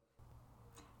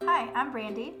Hi, I'm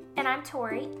Brandy. And I'm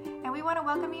Tori. And we want to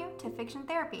welcome you to Fiction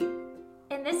Therapy.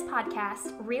 In this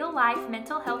podcast, real-life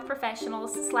mental health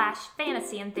professionals /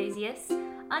 fantasy enthusiasts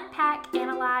unpack,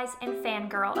 analyze, and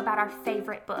fangirl about our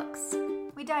favorite books.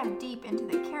 We dive deep into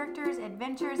the characters,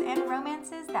 adventures, and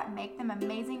romances that make them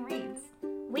amazing reads.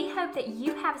 We hope that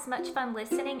you have as much fun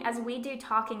listening as we do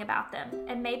talking about them,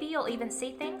 and maybe you'll even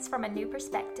see things from a new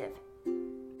perspective.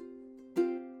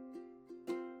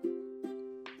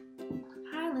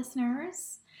 Hi,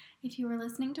 listeners. If you were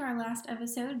listening to our last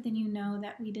episode, then you know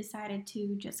that we decided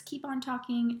to just keep on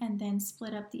talking and then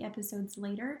split up the episodes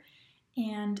later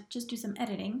and just do some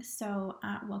editing. So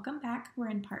welcome back. We're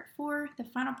in part 4, the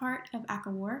final part of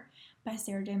ACOWAR by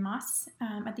Sarah J. Maas.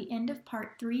 At the end of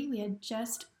part 3, we had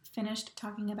just finished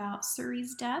talking about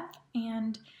Suri's death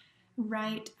and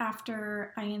right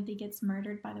after Ianthe gets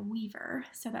murdered by the Weaver.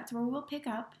 So that's where we'll pick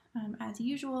up. As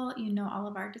usual, you know all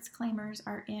of our disclaimers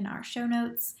are in our show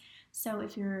notes. So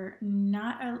if you're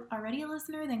not already a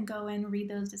listener, then go and read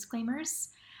those disclaimers.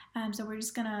 So we're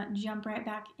just going to jump right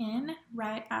back in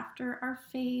right after our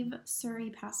fave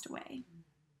Suri passed away.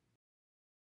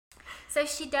 So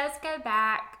she does go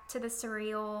back to the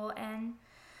Surreal and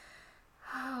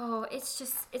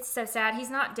it's so sad. He's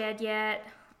not dead yet.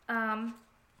 And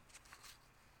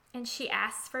she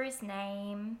asks for his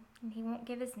name and he won't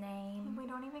give his name. We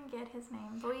don't even get his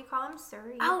name, but we call him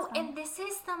Suri. Oh, and this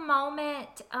is the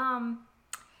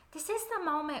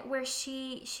moment where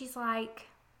she's like,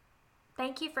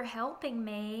 thank you for helping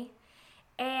me.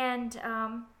 And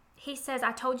he says,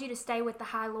 I told you to stay with the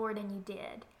High Lord and you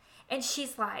did. And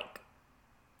she's like,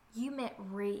 you meant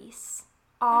Rhys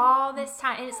all this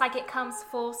time. And it's like it comes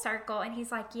full circle. And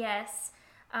he's like, yes,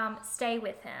 stay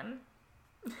with him.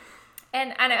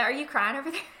 And I know, are you crying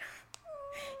over there?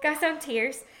 Got some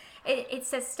tears. It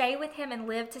says, stay with him and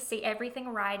live to see everything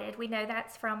righted. We know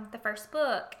that's from the first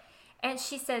book. And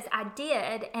she says, I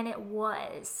did, and it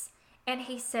was. And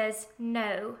he says,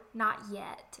 no, not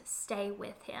yet. Stay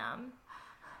with him.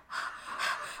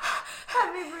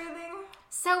 Heavy breathing.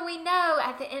 So we know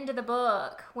at the end of the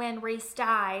book, when Rhys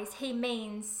dies, he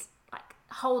means, like,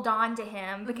 hold on to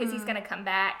him because he's going to come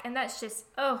back. And that's just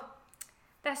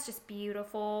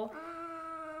beautiful.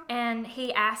 And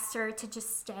he asks her to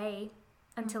just stay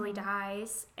until he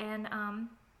dies. And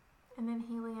then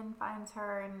Helion finds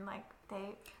her and, like,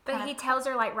 they... But he tells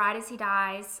her, like, right as he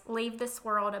dies, leave this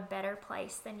world a better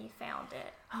place than you found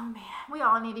it. Oh, man. We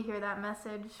all need to hear that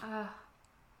message.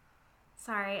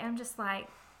 Sorry, I'm just like,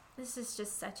 this is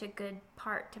just such a good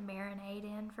part to marinate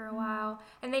in for a while.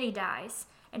 And then he dies,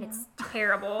 and it's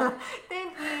terrible.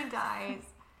 Then he dies.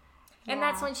 And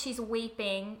that's when she's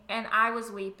weeping, and I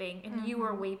was weeping, and you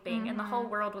were weeping, and the whole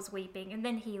world was weeping. And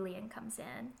then Helion comes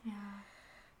in. Yeah.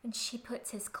 And she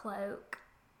puts his cloak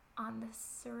on the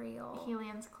Surreal.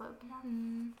 Helion's cloak.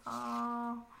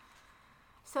 Oh.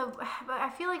 So, but I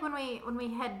feel like when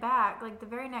we head back, like the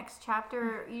very next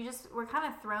chapter, we're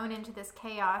kind of thrown into this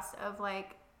chaos of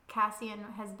like Cassian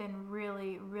has been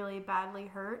really, really badly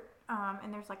hurt.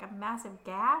 And there's like a massive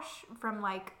gash from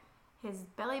like his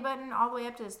belly button all the way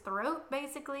up to his throat,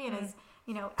 basically. And his,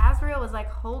 Azriel was like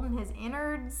holding his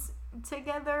innards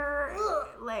together.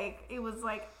 Like it was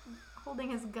like holding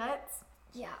his guts.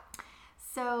 Yeah.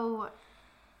 So,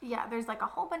 yeah, there's like a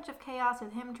whole bunch of chaos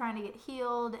with him trying to get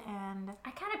healed, and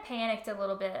I kind of panicked a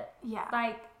little bit. Yeah.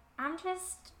 Like, I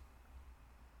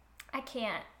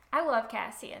can't. I love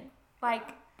Cassian.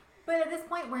 Like, but at this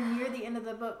point, we're near the end of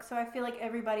the book, so I feel like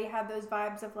everybody had those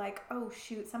vibes of like, oh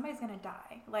shoot, somebody's gonna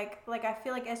die. Like I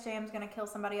feel like SJM's gonna kill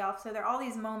somebody off. So there are all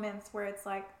these moments where it's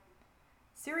like,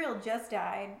 Suriel just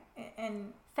died,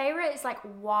 and Feyre is like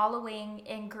wallowing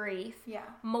in grief. Yeah.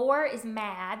 Mor is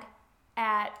mad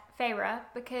at Feyre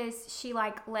because she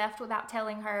like left without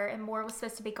telling her, and Mor was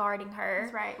supposed to be guarding her.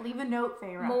 That's right. Leave a note,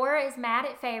 Feyre. Mor is mad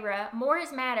at Feyre. Mor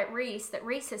is mad at Rhys that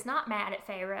Rhys is not mad at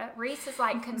Feyre. Rhys is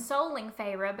like consoling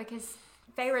Feyre because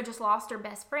Feyre just lost her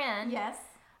best friend. Yes.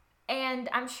 And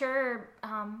I'm sure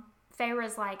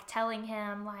Feyre's like telling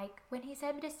him like when he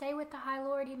said to stay with the High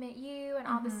Lord, he meant you and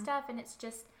all this stuff, and it's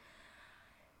just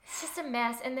a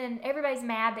mess. And then everybody's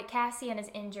mad that Cassian is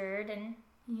injured, and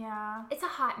yeah, it's a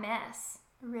hot mess.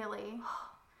 Really.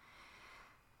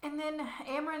 And then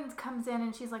Amren comes in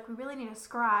and she's like, we really need a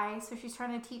scry. So she's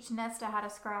trying to teach Nesta how to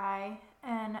scry.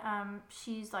 And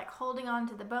she's like holding on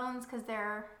to the bones because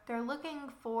they're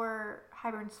looking for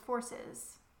Hybern's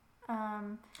forces.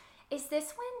 Is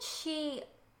this when she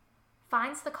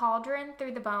finds the cauldron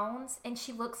through the bones and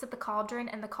she looks at the cauldron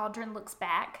and the cauldron looks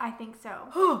back? I think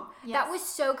so. Yes. That was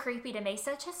so creepy to me.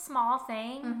 Such a small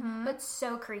thing, but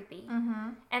so creepy.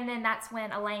 And then that's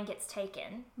when Elaine gets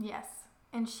taken. Yes.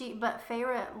 But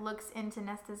Feyre looks into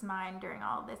Nesta's mind during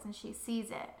all of this, and she sees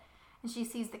it. And she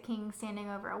sees the king standing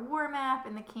over a war map,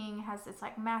 and the king has this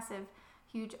like massive,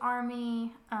 huge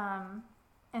army.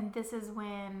 And this is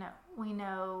when we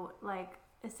know, like,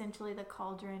 essentially the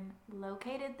cauldron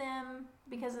located them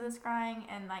because of the scrying,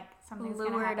 and like something's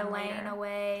going to happen Elaine later.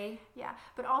 away. Yeah,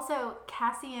 but also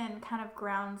Cassian kind of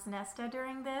grounds Nesta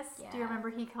during this. Yeah. Do you remember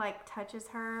he like touches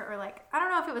her, or like, I don't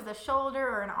know if it was a shoulder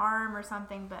or an arm or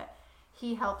something, but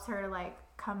he helps her to like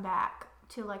come back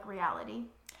to like reality.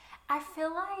 I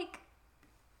feel like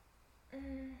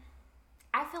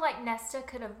Nesta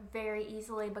could have very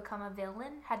easily become a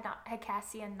villain had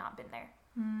Cassian not been there.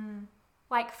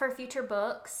 Like for future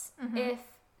books, if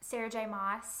Sarah J.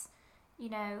 Maas,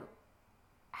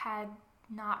 had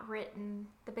not written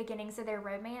the beginnings of their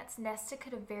romance, Nesta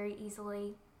could have very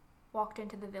easily walked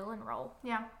into the villain role.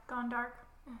 Yeah, gone dark.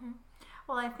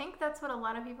 Well, I think that's what a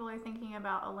lot of people are thinking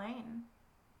about Elaine.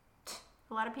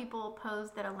 A lot of people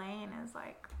pose that Elaine is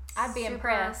like, I'd be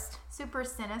impressed. Super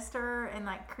sinister and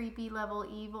like creepy level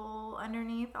evil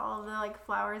underneath all of the like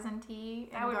flowers and tea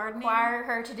and I would gardening. require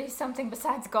her to do something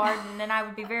besides garden, and I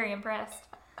would be very impressed.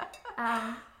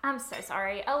 I'm so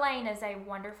sorry. Elaine is a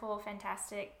wonderful,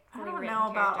 fantastic. I don't know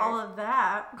about all of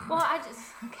that. Well,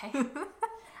 okay.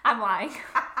 I'm lying.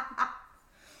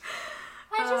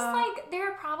 I just like, there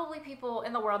are probably people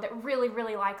in the world that really,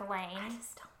 really like Elaine. I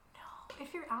just don't know.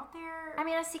 If you're out there, I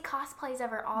mean, I see cosplays of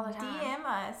her all the time. DM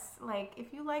us, like,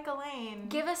 if you like Elaine.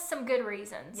 Give us some good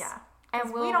reasons. Yeah.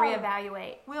 And we'll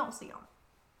reevaluate. We don't see them.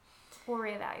 We'll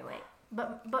reevaluate.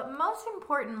 But most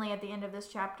importantly, at the end of this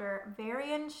chapter,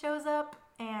 Varian shows up,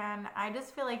 and I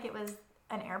just feel like it was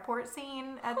an airport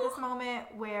scene at this moment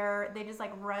where they just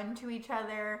like run to each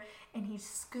other, and he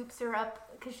scoops her up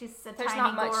because she's a There's tiny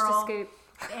not much girl, to scoop.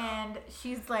 and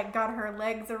she's like got her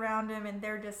legs around him, and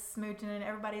they're just smooching, and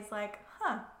everybody's like,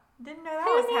 "Huh, didn't know that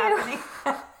was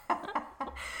happening."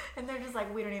 And they're just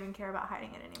like, "We don't even care about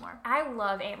hiding it anymore." I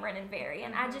love Amren and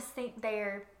Varian. I just think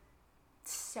they're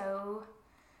so.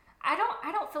 I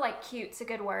don't feel like cute's a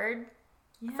good word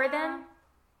for them.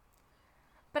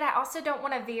 But I also don't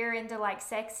want to veer into like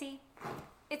sexy.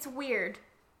 It's weird,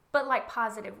 but like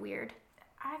positive weird.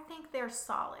 I think they're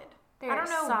solid. They're I don't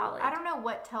know. solid. I don't know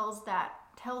what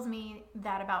tells me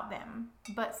that about them,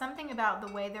 but something about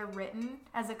the way they're written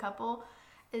as a couple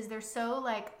is they're so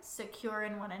like secure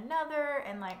in one another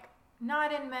and like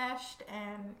not enmeshed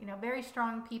and very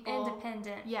strong people.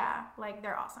 Independent. Yeah, like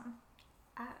they're awesome.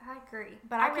 I agree.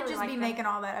 But I could really just like be them. making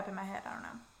all that up in my head. I don't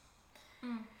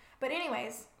know. But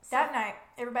anyways, that night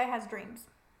everybody has dreams.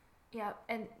 Yeah,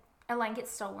 and Elaine gets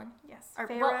stolen. Yes. Or,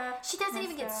 Feyre, she doesn't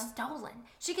even get Nesta. stolen.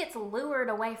 She gets lured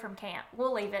away from camp.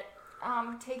 We'll leave it.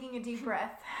 Taking a deep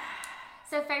breath.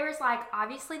 So Feyre's like,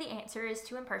 obviously the answer is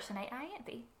to impersonate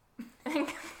Ianthe.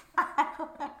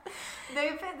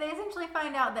 They essentially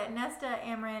find out that Nesta,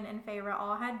 Amren, and Feyre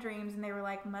all had dreams, and they were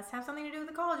like, must have something to do with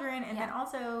the cauldron. And then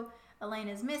also Elaine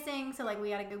is missing, so like we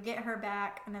gotta go get her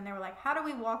back. And then they were like, how do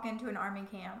we walk into an army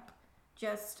camp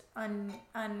just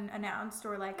unannounced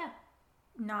or like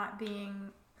not being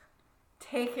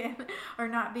taken or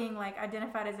not being like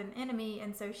identified as an enemy?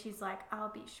 And so she's like,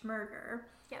 I'll be Schmurger.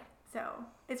 Yeah. So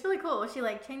it's really cool. She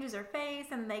like changes her face,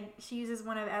 and she uses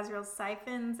one of Azrael's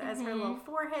siphons as her little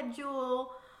forehead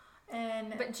jewel.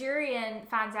 And But Jurian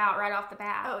finds out right off the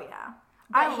bat. oh yeah,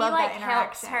 But I love he that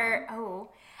helps interaction. her. Oh,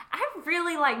 I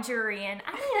really like Jurian.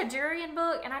 I need a Jurian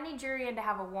book, and I need Jurian to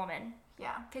have a woman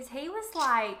Yeah. because he was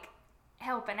like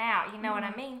helping out. You know what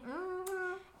I mean?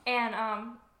 Mm-hmm. And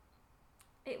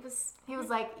it was. He was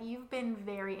like, you've been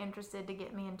very interested to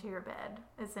get me into your bed,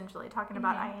 essentially talking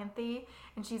about Ianthe.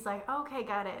 And she's like, okay,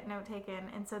 got it, note taken.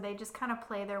 And so they just kind of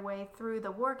play their way through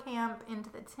the war camp into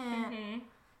the tent.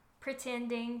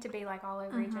 Pretending to be like all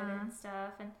over each other and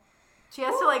stuff, and She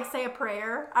has to like say a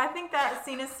prayer. I think that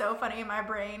scene is so funny in my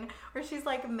brain, where she's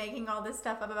like making all this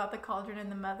stuff up about the cauldron and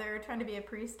the mother, trying to be a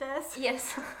priestess.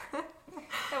 yes,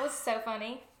 that was so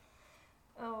funny.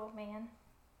 Oh man.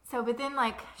 So, but then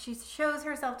like she shows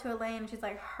herself to Elaine. She's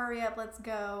like, hurry up, let's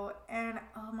go. And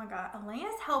oh my god, Elaine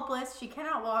is helpless. She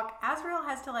cannot walk. Azrael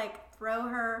has to like throw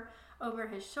her over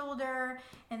his shoulder.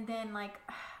 And then like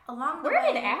along the way.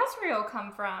 Where did Azrael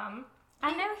come from?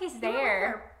 I know he's with there.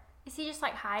 her. Is he just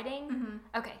like hiding?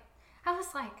 Okay. I was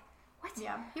like, what?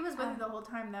 Yeah, he was with her the whole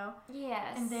time though.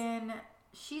 Yes. And then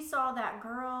she saw that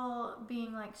girl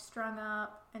being like strung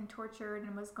up and tortured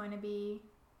and was going to be,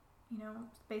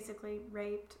 basically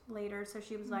raped later. So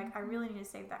she was like, I really need to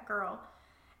save that girl.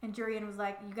 And Jurian was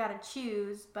like, you got to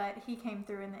choose. But he came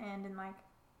through in the end and like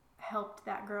helped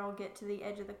that girl get to the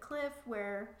edge of the cliff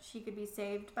where she could be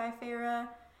saved by Feyre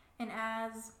and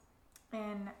Az.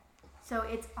 And so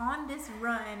it's on this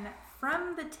run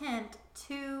from the tent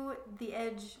to the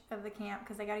edge of the camp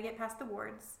because they got to get past the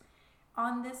wards.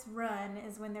 On this run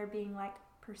is when they're being like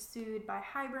pursued by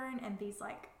Hybern and these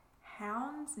like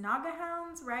hounds, Naga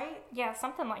hounds, right? Yeah,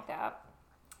 something like that.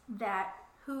 That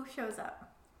who shows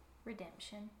up?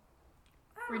 Redemption.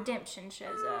 Redemption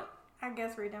shows up. I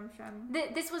guess redemption.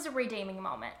 This was a redeeming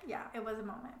moment. Yeah, it was a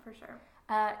moment for sure.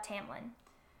 Tamlin.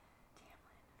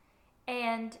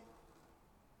 And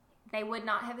they would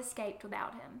not have escaped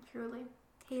without him. Truly.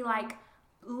 He like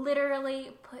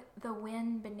literally put the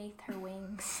wind beneath her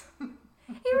wings.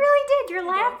 He really did. You're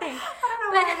laughing. I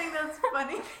don't know why I think that's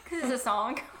funny. Because it's a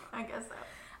song. I guess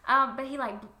so. But he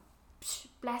like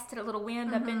blasted a little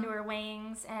wind up into her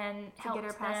wings and helped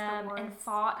get her past the them and wards.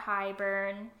 fought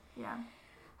Hybern. Yeah.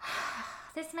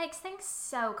 This makes things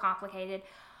so complicated.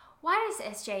 Why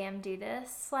does SJM do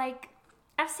this? Like,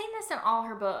 I've seen this in all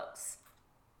her books.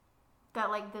 That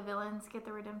like the villains get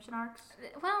the redemption arcs.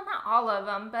 Well, not all of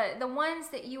them, but the ones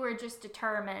that you were just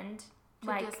determined, To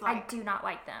like, dislike. I do not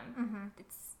like them. Mm-hmm.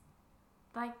 It's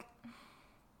like,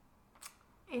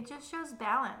 It just shows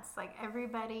balance. Like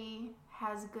everybody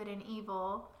has good and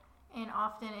evil. And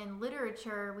often in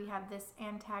literature, we have this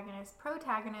antagonist,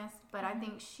 protagonist, but I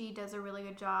think she does a really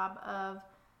good job of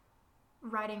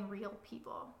writing real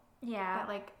people. yeah. That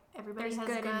like everybody There's has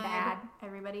good and bad.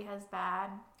 everybody has bad,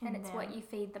 And it's what then- you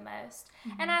feed the most.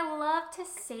 And I love to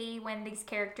see when these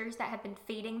characters that have been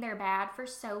feeding their bad for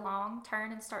so long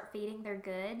turn and start feeding their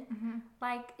good.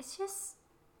 Like, it's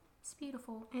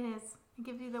beautiful. It is. It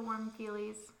gives you the warm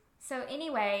feelies. So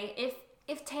anyway,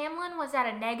 if Tamlin was at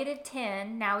a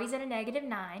 -10, now he's at a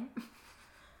 -9.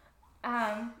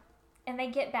 And they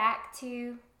get back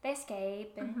to, they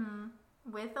escape, and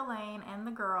With Elaine and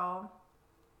the girl.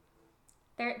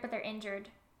 they're injured.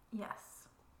 Yes.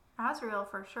 Azrael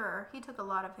for sure. He took a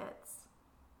lot of hits.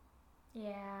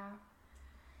 Yeah.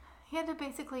 He had to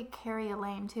basically carry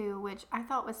Elaine too, which I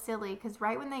thought was silly because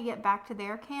right when they get back to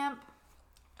their camp,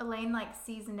 Elaine like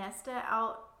sees Nesta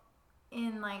out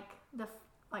in like the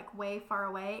like way far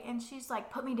away, and she's like,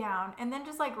 "Put me down," and then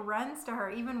just like runs to her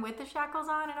even with the shackles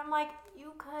on, and I'm like,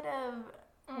 "You could have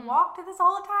walked this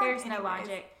whole time." There's no Anyways.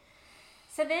 logic.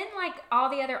 So then, like, all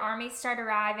the other armies start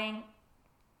arriving.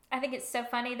 I think it's so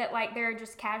funny that, like, there are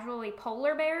just casually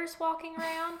polar bears walking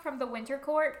around from the winter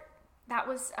court. That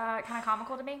was kind of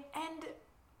comical to me. And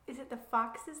is it the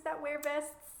foxes that wear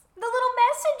vests? The little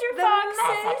messenger foxes.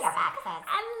 messenger foxes.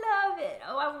 I love it.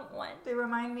 Oh, I want one. They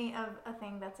remind me of a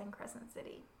thing that's in Crescent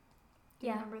City. Do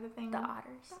you Yeah. remember the thing? The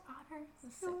otters. The otters.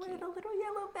 so Who wear cute. the little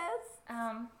yellow vests.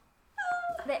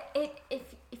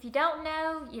 If you don't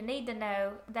know, you need to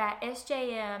know that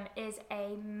SJM is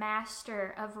a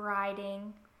master of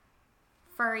writing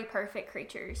furry perfect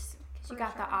creatures. Because you For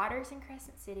got the sure. otters in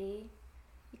Crescent City,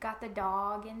 you got the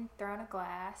dog in Throne of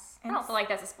Glass. And I don't feel like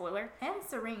that's a spoiler. And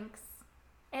Syrinx.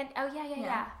 And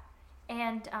Yeah.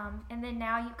 And then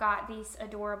now you've got these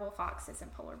adorable foxes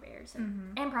and polar bears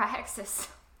and Bryaxis,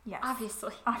 Yes.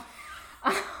 obviously.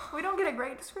 We don't get a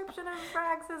great description of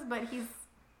Braxis, but he's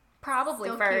Probably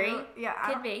still furry. cute.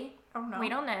 Yeah. Could be. Oh no. We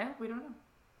don't know. We don't know.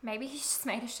 Maybe he's just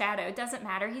made a shadow. It doesn't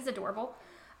matter. He's adorable.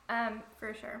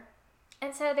 For sure.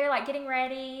 And so they're like getting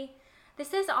ready.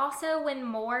 This is also when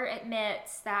Moore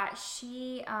admits that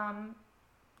she,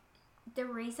 the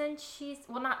reason she's,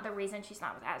 well, not the reason she's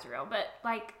not with Azrael, but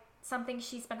like something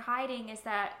she's been hiding is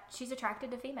that she's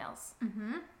attracted to females.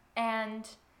 Mm-hmm. And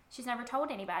she's never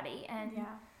told anybody. And Yeah.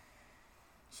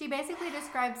 She basically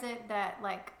describes it that,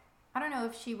 like, I don't know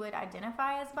if she would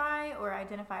identify as bi or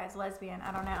identify as lesbian.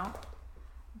 I don't know.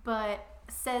 But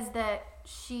says that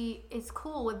she is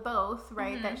cool with both,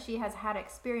 right? That she has had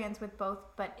experience with both,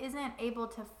 but isn't able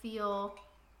to feel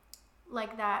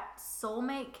like that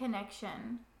soulmate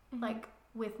connection, like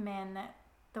with men, that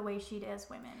the way she does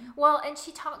women. well, and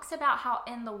she talks about how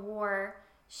in the war,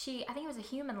 I think it was a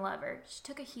human lover. She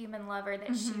took a human lover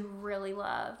that she really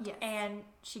loved. Yes. And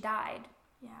she died.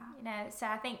 Yeah. You know, so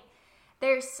I think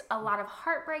there's a lot of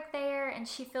heartbreak there, and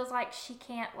she feels like she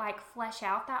can't like flesh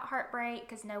out that heartbreak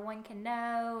because no one can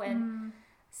know, and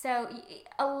so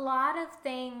a lot of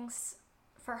things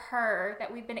for her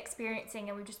that we've been experiencing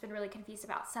and we've just been really confused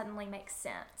about suddenly makes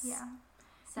sense. Yeah.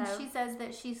 So And she says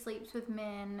that she sleeps with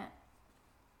men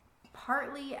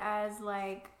partly as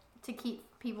like to keep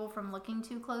people from looking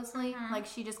too closely. Like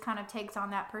she just kind of takes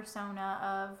on that persona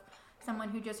of someone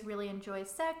who just really enjoys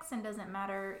sex and doesn't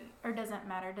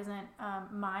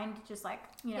mind just like,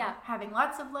 you know, Yeah. having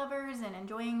lots of lovers and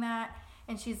enjoying that.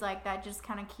 And she's like, that just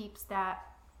kind of keeps that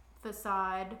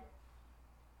facade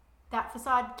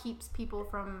keeps people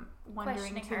from wondering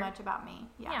Questioning too her. much about me.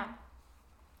 yeah.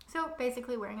 So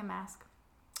basically wearing a mask.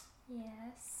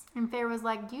 Yes. And Feyre was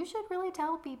like, you should really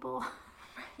tell people.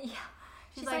 Yeah.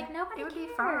 She's like, nobody It would cares.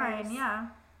 be fine, yeah.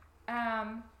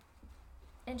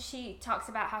 And she talks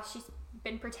about how she's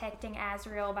been protecting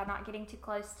Azriel by not getting too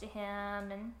close to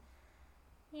him, and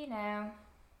you know,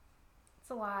 it's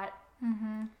a lot.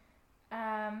 Mm-hmm.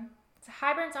 So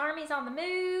Hybern's army's on the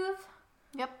move.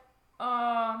 Yep.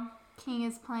 King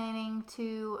is planning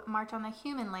to march on the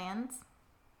human lands.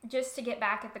 Just to get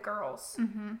back at the girls,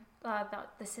 Mm-hmm.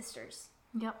 the sisters.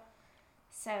 Yep.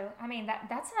 So I mean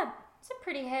that's a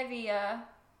pretty heavy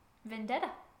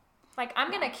vendetta. Like,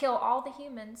 I'm gonna kill all the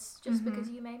humans just because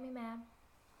you made me mad.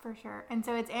 For sure. And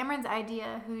so it's Amren's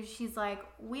idea, who she's like,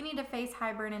 we need to face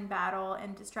Hybern in battle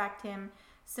and distract him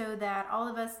so that all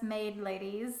of us maid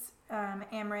ladies,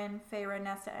 Amren, Feyre,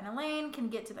 Nesta, and Elaine, can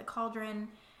get to the cauldron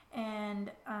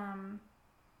and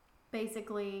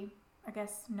basically, I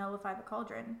guess, nullify the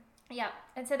cauldron. Yeah.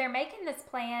 And so they're making this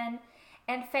plan,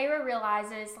 and Feyre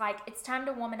realizes, like, it's time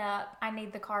to woman up. I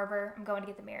need the carver. I'm going to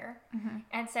get the mirror. Mm-hmm.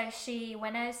 And so she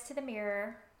winnows to the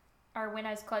mirror, or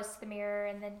winnows close to the mirror,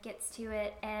 and then gets to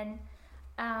it, and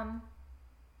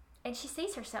she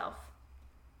sees herself.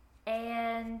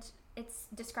 And it's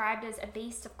described as a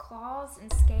beast of claws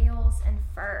and scales and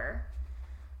fur.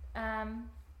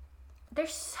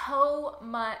 There's so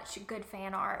much good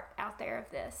fan art out there of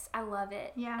this. I love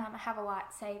it. Yeah. I have a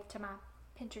lot saved to my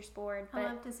Pinterest board. I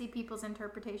love to see people's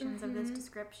interpretations of this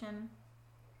description.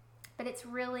 But it's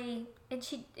really,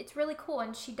 it's really cool,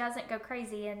 and she doesn't go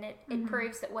crazy, and it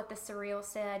proves that what the surreal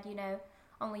said, you know,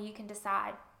 only you can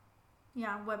decide.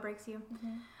 Yeah, what breaks you.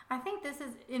 Mm-hmm. I think this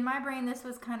is, in my brain, this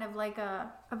was kind of like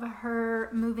her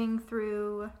moving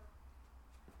through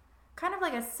kind of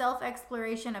like a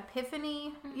self-exploration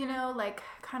epiphany, you know, like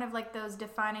kind of like those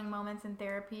defining moments in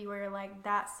therapy where like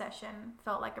that session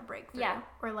felt like a breakthrough. Yeah.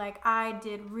 Or like I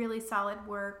did really solid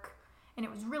work and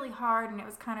it was really hard, and it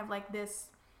was kind of like this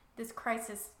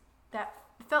crisis that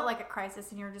felt like a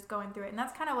crisis, and you're just going through it. And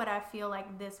that's kind of what I feel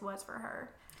like this was for her.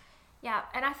 Yeah,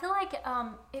 and I feel like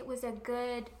it was a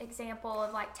good example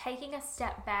of like taking a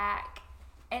step back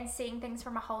and seeing things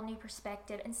from a whole new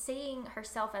perspective, and seeing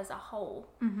herself as a whole.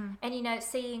 Mm-hmm. And, you know,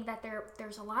 seeing that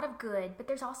there's a lot of good, but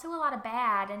there's also a lot of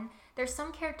bad. And there's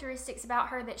some characteristics about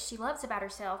her that she loves about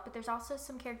herself, but there's also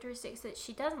some characteristics that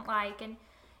she doesn't like. And,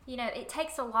 you know, it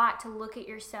takes a lot to look at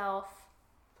yourself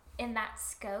in that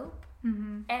scope,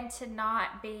 and to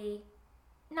not be,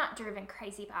 not driven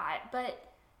crazy by it,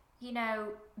 but, you know,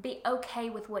 be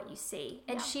okay with what you see.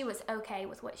 And she was okay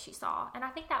with what she saw. And I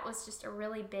think that was just a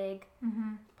really big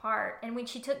part. And when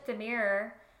she took the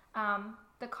mirror,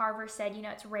 the carver said, you know,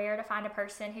 it's rare to find a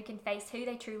person who can face who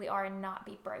they truly are and not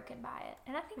be broken by it.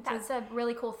 And I think that's a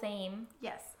really cool theme.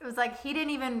 Yes. It was like he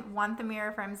didn't even want the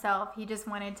mirror for himself. He just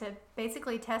wanted to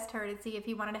basically test her to see if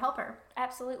he wanted to help her.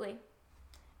 Absolutely.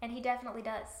 And he definitely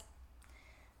does.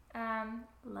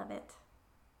 Love it.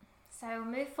 So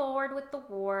move forward with the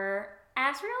war.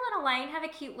 Asriel and Elaine have a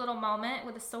cute little moment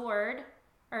with a sword.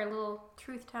 Or a little...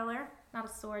 Truth teller. Not a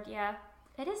sword, yeah.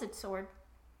 It is a sword.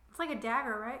 It's like a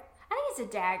dagger, right? I think it's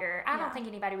a dagger. I don't think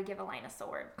anybody would give Elaine a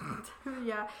sword.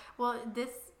 Yeah. Well, this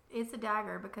is a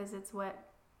dagger because it's what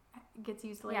gets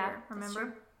used later,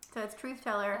 remember? So it's truth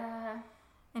teller.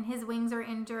 And his wings are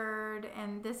injured,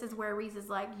 and this is where Rhys is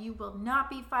like, you will not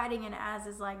be fighting, and Az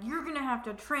is like, you're gonna have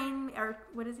to train me, or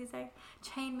what does he say?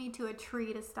 Chain me to a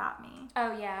tree to stop me.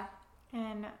 Oh, yeah.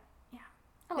 And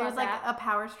I there's love like that. a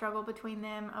power struggle between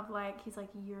them of like, he's like,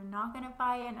 you're not gonna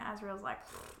fight, and Azriel's like,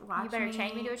 watch You better me.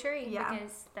 chain me to a tree. Yeah.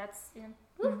 Because that's... Yeah.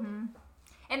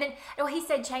 And then, he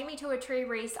said, chain me to a tree,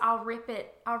 Rhys. I'll rip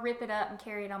it up and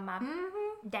carry it on my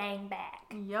dang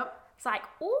back. Yep. It's like,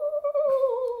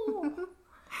 ooh.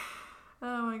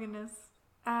 Oh my goodness.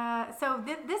 So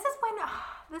this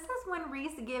is when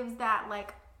Rhys gives that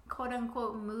like quote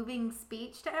unquote moving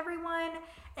speech to everyone,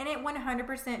 and it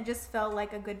 100% just felt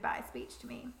like a goodbye speech to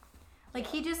me. Like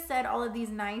he just said all of these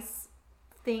nice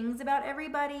things about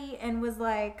everybody and was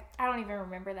like, I don't even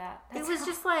remember that. it was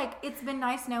just like, it's been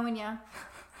nice knowing you.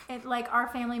 It like our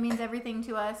family means everything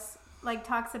to us. Like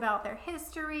talks about their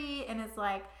history and is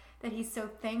like that he's so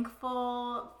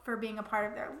thankful for being a part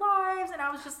of their lives, and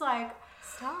I was just like,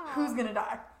 Stop. who's gonna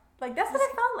die? Like that's what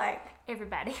it felt like.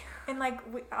 Everybody. And like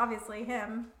obviously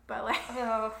him, but like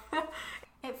Oh.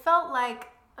 it felt like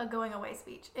a going away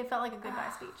speech. It felt like a goodbye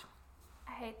speech.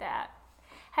 I hate that.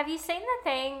 Have you seen the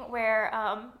thing where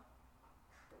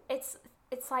it's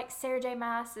like Sarah J.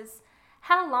 Maas is,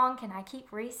 how long can I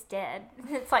keep Rhys dead?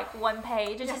 It's like one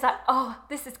page. It's just like, oh,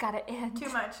 this has got to end. Too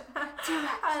much. Too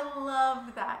much. I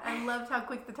loved that. I loved how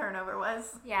quick the turnover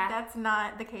was. Yeah. That's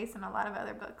not the case in a lot of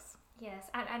other books. Yes,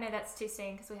 I know that's too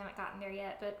soon because we haven't gotten there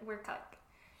yet, but we're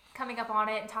coming up on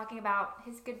it and talking about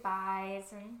his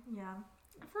goodbyes. And Yeah.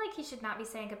 I feel like he should not be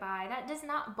saying goodbye. That does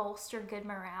not bolster good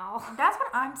morale. That's what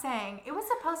I'm saying. It was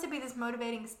supposed to be this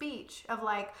motivating speech of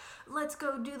like, let's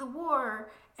go do the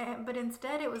war. But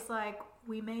instead it was like,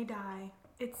 we may die.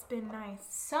 It's been nice.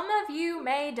 Some of you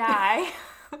may die,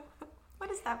 What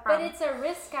is that from? but it's a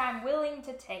risk I'm willing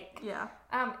to take. Yeah.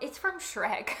 It's from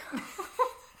Shrek.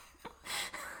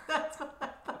 That's what I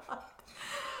thought.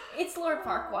 It's Lord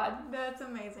Farquaad. That's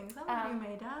amazing. Some of you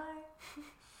may die.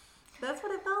 That's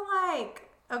what it felt like.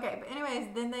 Okay, but anyways,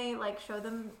 then they like show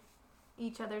them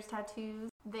each other's tattoos.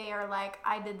 They are like,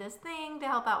 I did this thing to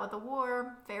help out with the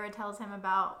war. Feyre tells him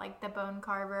about like the bone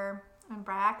carver and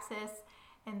Bryaxis.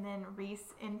 And then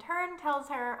Rhys in turn tells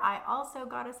her, I also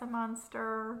got us a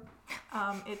monster.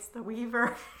 It's the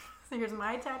Weaver. So here's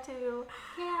my tattoo.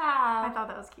 Yeah. I thought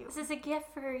that was cute. This is a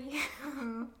gift for you.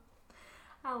 Mhm.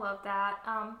 I love that.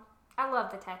 I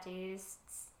love the tattoos.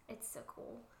 It's so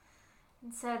cool.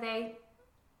 And so they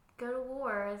go to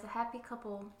war as a happy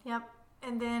couple. Yep.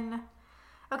 And then,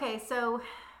 okay, so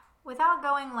without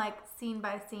going like scene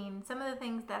by scene, some of the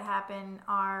things that happen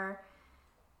are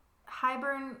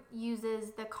Hybern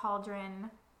uses the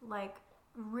cauldron, like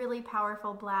really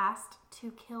powerful blast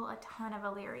to kill a ton of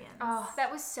Illyrians. Oh,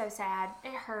 that was so sad.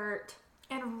 It hurt.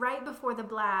 And right before the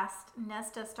blast,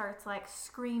 Nesta starts like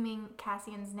screaming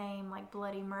Cassian's name, like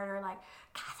bloody murder, like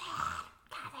Cassian.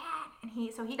 And he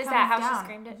Is comes that how down. she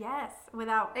screamed it? Yes,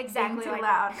 without Exactly being too like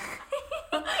loud.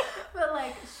 that. But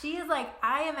like she is like,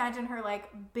 I imagine her like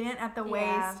bent at the waist,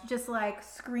 Yeah. just like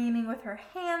screaming with her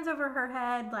hands over her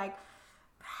head, like,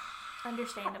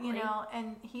 Understandably. you know.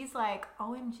 And he's like,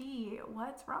 OMG,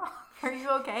 what's wrong? Are you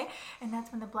okay? And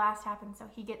that's when the blast happens. So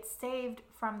he gets saved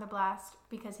from the blast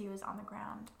because he was on the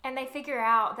ground. And they figure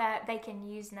out that they can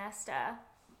use Nesta,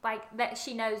 like that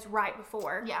she knows right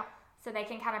before. Yeah, So they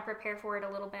can kind of prepare for it a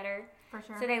little better. for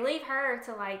sure. So they leave her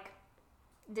to like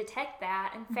detect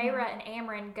that, and Feyre and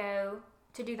Amryn go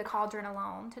to do the cauldron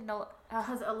alone.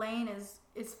 Because Elaine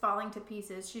is falling to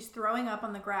pieces. She's throwing up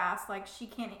on the grass. Like, she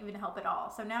can't even help at all.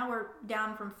 So now we're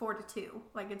down from 4 to 2.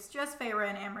 Like, it's just Feyre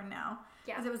and Amryn now.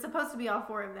 Yeah. Because it was supposed to be all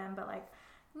 4 of them. But, like,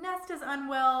 Nesta's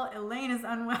unwell. Elaine is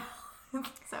unwell.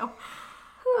 So,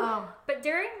 oh. But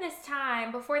during this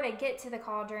time, before they get to the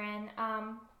cauldron,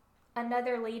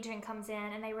 another legion comes in,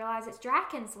 and they realize it's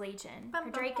Draken's legion, or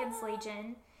Draken's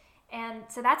legion, and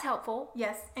so that's helpful.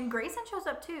 Yes. And Grayson shows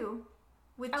up, too.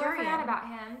 With Oh, I Jurian. forgot about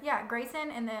him. Yeah,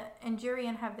 Grayson and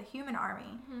Jurian have the human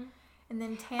army. Mhm. And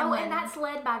then Tamlin. Oh, and that's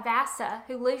led by Vasa,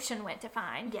 who Lucian went to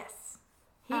find. Yes.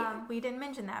 We didn't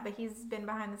mention that, but he's been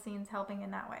behind the scenes helping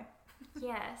in that way.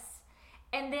 Yes.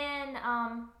 And then,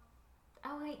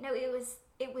 oh wait, no, it was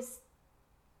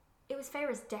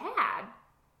Feyre's dad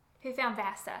who found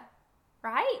Vasa,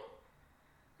 right?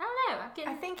 I don't know. I'm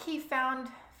getting... I think he found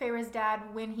Feyre's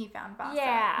dad when he found Vasa.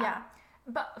 Yeah. Yeah.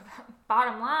 But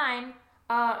bottom line,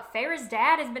 Feyre's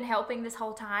dad has been helping this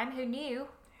whole time. Who knew?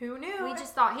 Who knew? We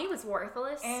just thought he was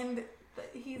worthless. And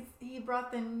he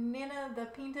brought the Nina, the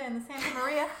Pinta, and the Santa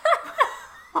Maria.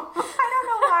 I don't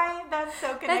know why that's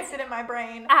so connected in my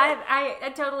brain.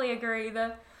 I totally agree.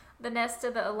 The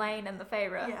Nesta, the Elaine, and the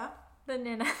Feyre. Yeah. The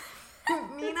Nina.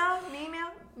 Nina.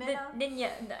 Ninya,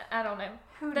 I don't know.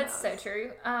 Who That's knows? so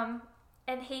true.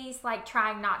 And he's like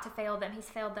trying not to fail them. He's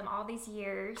failed them all these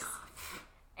years.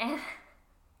 And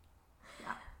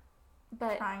Yeah.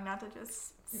 but Trying not to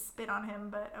just spit on him,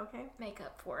 but okay. make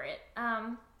up for it.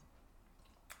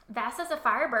 Vasa's a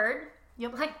firebird.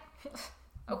 Yep. Like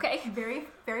okay. Very,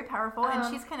 very powerful.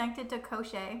 And she's connected to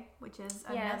Koschei, which is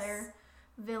Yes. another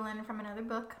villain from another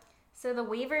book. So the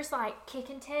Weaver's like kick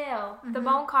and tail. The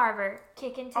Bone Carver,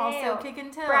 kick and tail. Also kick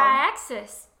and tail.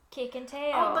 Bryaxis, kick and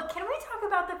tail. Oh, but can we talk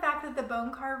about the fact that the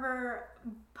Bone Carver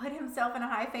put himself in a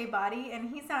high fae body and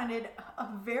he sounded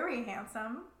very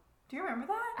handsome? Do you remember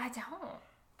that? I don't.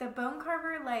 The Bone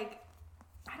Carver, like,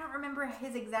 I don't remember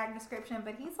his exact description,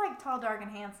 but he's like tall, dark,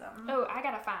 and handsome. Oh, I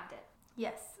gotta find it.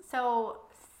 Yes. So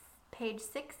page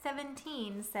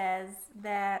 617 says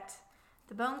that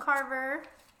the Bone Carver,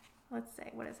 let's say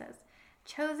what it says,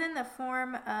 chosen the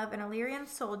form of an Illyrian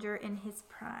soldier in his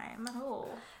prime. Oh.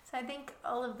 So I think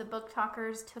all of the book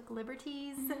talkers took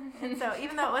liberties. And so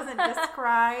even though it wasn't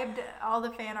described, all the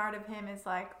fan art of him is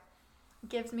like,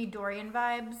 gives me Dorian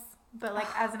vibes, but like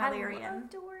as an Illyrian. I love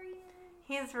Dorian.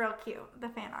 He's real cute. The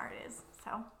fan art is.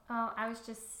 So Oh, I was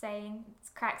just saying, it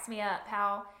cracks me up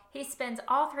how he spends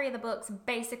all 3 of the books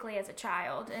basically as a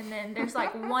child. And then there's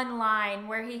like one line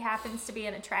where he happens to be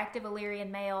an attractive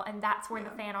Illyrian male, and that's where the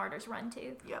fan arters run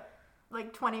to. yep.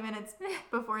 Like 20 minutes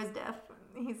before his death.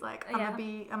 he's like, I'm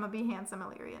gonna be handsome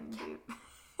Illyrian dude.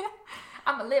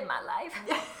 I'm gonna live my life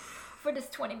for this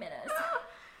 20 minutes.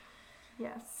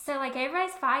 Yes. So like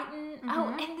everybody's fighting.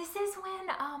 Oh, and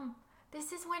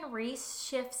this is when Rhys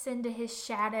shifts into his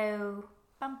shadow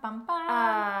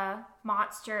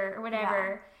monster or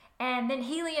whatever. Yeah. And then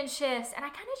Helion shifts, and I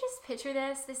kind of just picture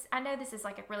this. I know this is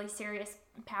like a really serious,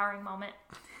 empowering moment,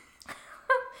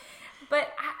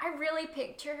 but I really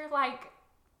picture like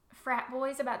frat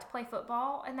boys about to play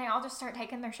football, and they all just start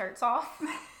taking their shirts off.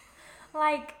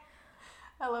 Like,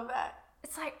 I love that.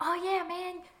 It's like, oh yeah,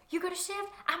 man, you go to shift,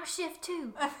 I'm a shift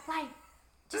too. Like,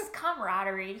 just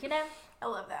camaraderie, you know? I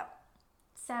love that.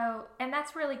 So, and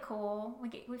that's really cool.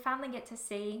 We finally get to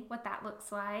see what that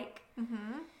looks like.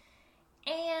 Mm-hmm.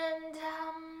 And,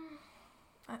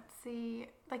 let's see.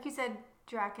 Like you said,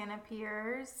 Draken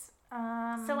appears.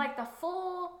 So, like,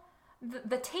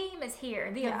 the team is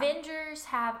here. The Avengers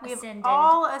have ascended.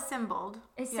 All assembled.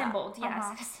 Assembled,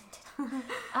 yes. Ascended.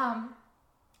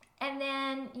 And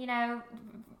then, you know,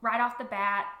 right off the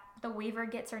bat, the Weaver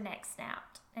gets her neck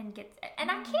snapped. And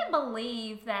I can't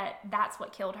believe that that's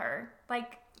what killed her.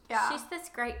 Like, she's this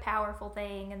great, powerful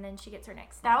thing, and then she gets her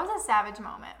neck snapped. That was a savage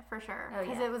moment, for sure. Oh,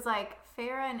 because it was like,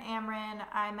 Feyre and Amren,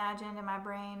 I imagined in my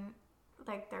brain,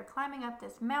 like, they're climbing up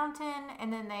this mountain,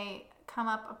 and then they come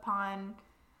up upon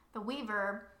the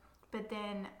Weaver, but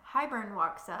then Hybern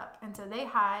walks up, and so they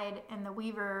hide, and the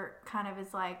Weaver kind of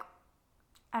is like,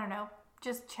 I don't know,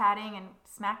 just chatting and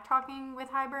smack talking with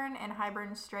Hybern, and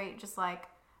Hybern straight just like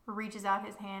reaches out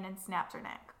his hand and snaps her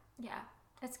neck. Yeah,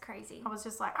 that's crazy. I was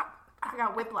just like, I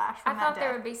got whiplash from that. I thought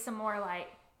there would be some more like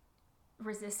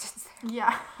resistance there.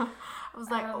 Yeah, I was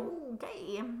like,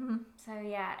 okay. So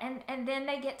yeah, and then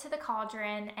they get to the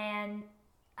cauldron, and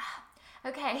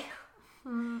okay,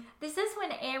 this is when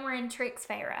Amren tricks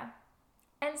Feyre,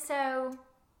 and so.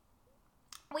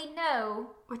 We know...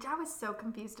 Which I was so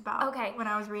confused about when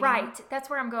I was reading. Right. That's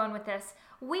where I'm going with this.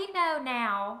 We know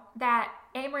now that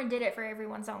Amren did it for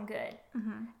everyone's own good.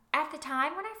 Mm-hmm. At the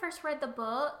time when I first read the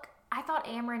book, I thought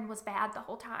Amren was bad the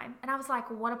whole time. And I was like,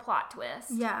 what a plot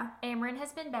twist. Yeah. Amren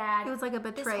has been bad. It was like a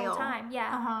betrayal. This whole time.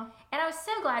 Yeah. Uh-huh. And I was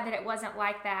so glad that it wasn't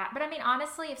like that. But I mean,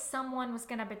 honestly, if someone was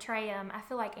going to betray him, I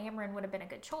feel like Amren would have been a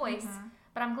good choice. Mm-hmm.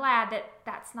 But I'm glad that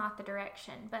that's not the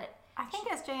direction. But... I think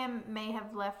SJM may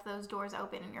have left those doors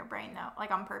open in your brain though, like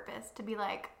on purpose, to be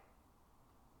like,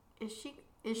 is she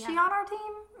on our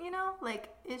team? You know, like,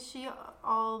 is she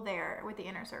all there with the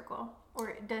inner circle,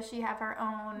 or does she have her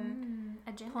own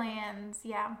agenda plans?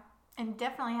 Yeah, and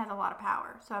definitely has a lot of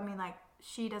power. So I mean, like,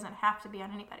 she doesn't have to be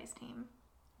on anybody's team.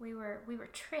 We were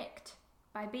tricked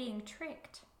by being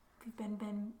tricked.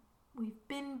 We've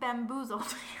been bamboozled.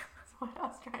 That's what I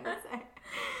was trying to say.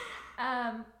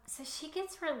 So she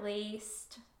gets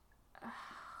released,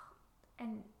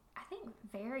 and I think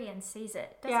Varian sees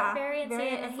it. Doesn't Varian see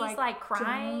it? And he's like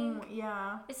crying. Don't.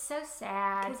 Yeah. It's so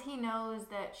sad. Because he knows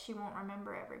that she won't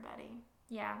remember everybody.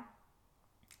 Yeah.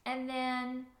 And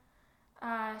then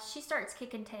she starts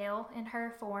kicking tail in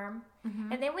her form.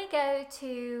 Mm-hmm. And then we go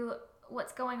to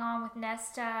what's going on with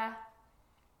Nesta.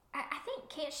 I think,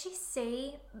 can't she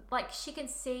see? Like, she can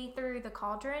see through the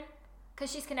cauldron. Because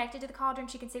she's connected to the cauldron,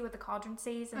 she can see what the cauldron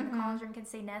sees, and the cauldron can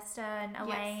see Nesta and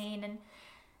Elaine, and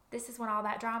this is when all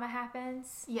that drama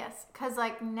happens. Yes, because,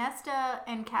 like, Nesta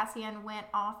and Cassian went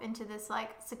off into this,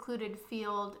 like, secluded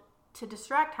field to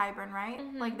distract Hybern, right?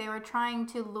 Mm-hmm. Like, they were trying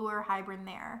to lure Hybern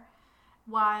there,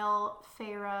 while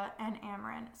Feyre and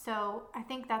Amren. So, I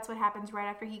think that's what happens right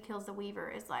after he kills the Weaver,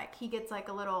 is, like, he gets, like,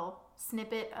 a little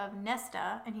snippet of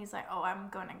Nesta, and he's like, oh, I'm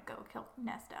gonna go kill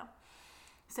Nesta.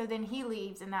 So then he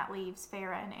leaves, and that leaves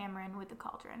Feyre and Amren with the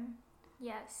cauldron.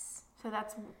 Yes. So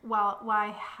that's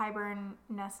why Hybern,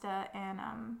 Nesta, and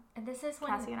this is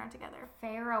Cassian are together.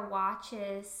 Feyre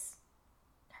watches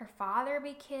her father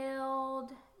be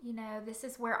killed. You know, this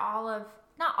is where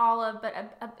not all of, but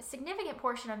a significant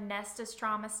portion of Nesta's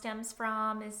trauma stems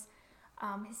from is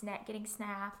his neck getting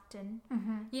snapped. And,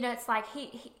 you know, it's like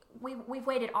we've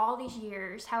waited all these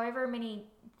years, however many...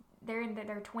 They're in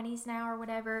their 20s now or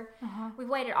whatever. Uh-huh. We've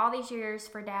waited all these years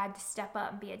for Dad to step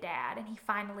up and be a dad, and he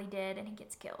finally did, and he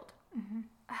gets killed. Mm-hmm.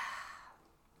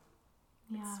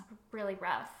 It's really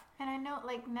rough. And I know,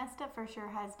 like, Nesta for sure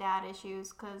has dad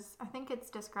issues, because I think it's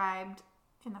described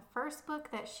in the first book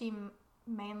that she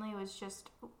mainly was just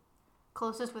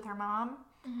closest with her mom.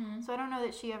 Mm-hmm. So I don't know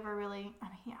that she ever really... I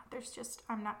mean, there's just...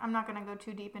 I'm not going to go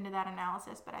too deep into that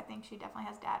analysis, but I think she definitely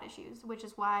has dad issues, which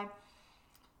is why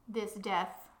this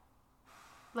death...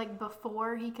 like,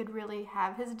 before he could really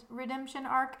have his redemption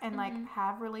arc and, like,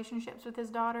 have relationships with his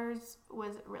daughters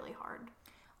was really hard.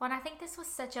 Well, and I think this was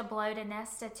such a blow to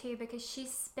Nesta, too, because she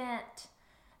spent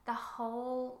the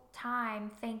whole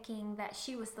time thinking that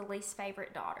she was the least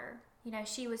favorite daughter. You know,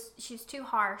 she was too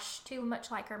harsh, too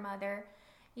much like her mother,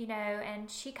 you know, and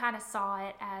she kind of saw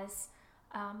it as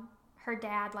her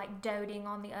dad like doting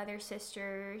on the other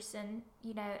sisters, and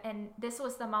you know, and this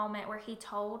was the moment where he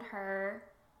told her,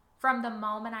 from the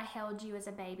moment I held you as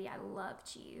a baby, I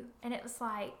loved you. And it was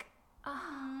like,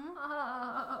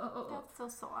 oh. That's so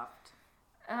soft.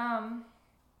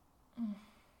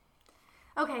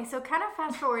 Okay, so kind of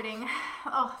fast forwarding.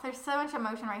 Oh, there's so much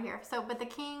emotion right here. So, but the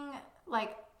king,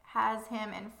 like, has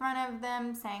him in front of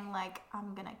them saying, like,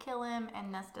 I'm gonna kill him.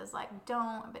 And Nesta's like,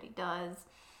 don't, but he does.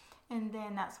 And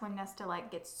then that's when Nesta,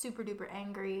 like, gets super duper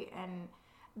angry. And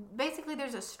basically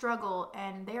there's a struggle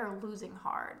and they're losing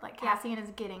hard. Like, Cassian is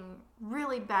getting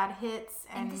really bad hits.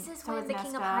 And this is so when is the Nesta.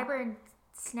 King of Hybern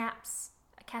snaps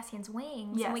Cassian's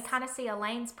wings. Yes. And we kind of see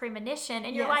Elaine's premonition. And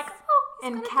Yes. you're like, oh,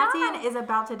 he's And gonna Cassian die. is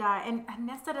about to die, and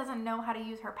Nesta doesn't know how to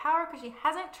use her power because she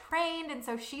hasn't trained, and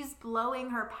so she's blowing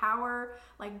her power,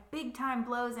 like big time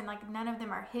blows, and like none of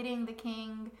them are hitting the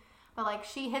king, but like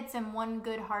she hits him one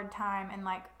good hard time and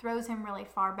like throws him really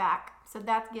far back. So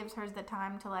that gives her the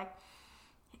time to like,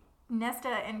 Nesta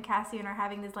and Cassian are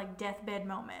having this like deathbed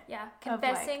moment. Yeah, of,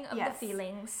 confessing like, of yes. the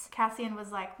feelings. Cassian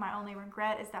was like, my only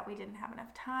regret is that we didn't have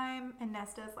enough time. And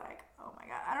Nesta's like, oh my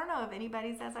God, I don't know if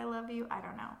anybody says I love you. I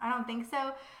don't know. I don't think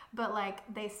so. But like,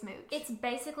 they smooch. It's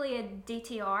basically a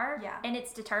DTR. Yeah. And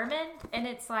it's determined. And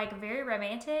it's like very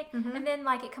romantic. Mhm. And then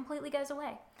like it completely goes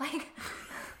away. Like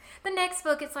the next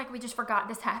book, it's like we just forgot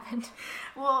this happened.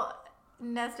 Well,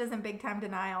 Nesta's in big time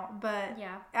denial. But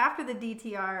Yeah. after the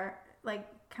DTR, like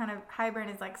kind of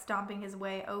Hybern is like stomping his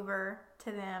way over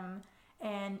to them.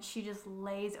 And she just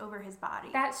lays over his body.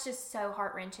 That's just so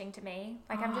heart-wrenching to me.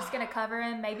 Like, I'm just going to cover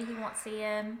him. Maybe he won't see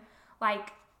him.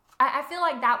 Like, I feel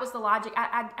like that was the logic.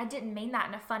 I didn't mean that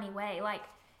in a funny way. Like,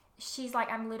 she's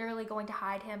like, I'm literally going to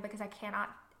hide him because I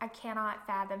cannot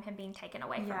fathom him being taken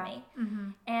away from me. Mm-hmm.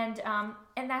 And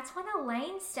that's when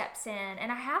Elaine steps in.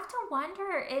 And I have to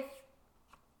wonder if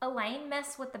Elaine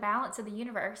messed with the balance of the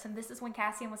universe. And this is when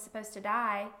Cassian was supposed to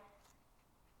die.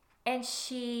 And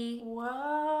she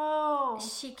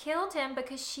killed him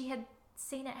because she had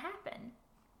seen it happen.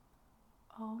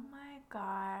 Oh my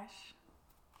gosh.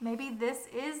 Maybe this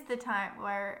is the time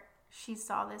where she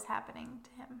saw this happening to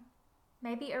him.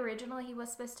 Maybe originally he was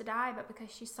supposed to die, but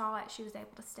because she saw it, she was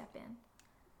able to step in.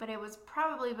 But it was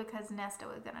probably because Nesta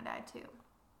was going to die too,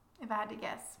 if I had to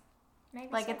guess. Maybe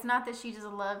Like, so. it's not that she just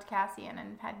loved Cassian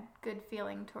and had good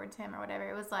feeling towards him or whatever.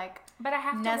 It was like But I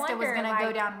have to Nesta wonder, was going to go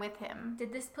like, down with him.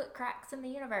 did this put cracks in the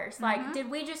universe? Like,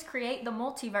 did we just create the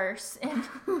multiverse in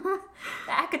the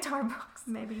ACOTAR books?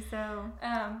 Maybe so.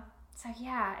 So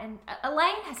yeah, and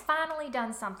Elaine has finally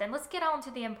done something. Let's get on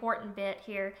to the important bit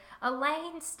here.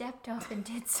 Elaine stepped up and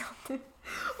did something.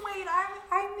 Wait,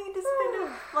 I need to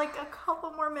spend like a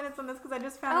couple more minutes on this because I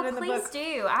just found it in the book. Please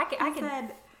do. I can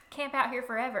said, camp out here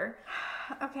forever.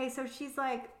 okay, so she's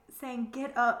like saying,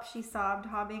 get up, she sobbed,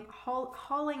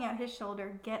 hauling at his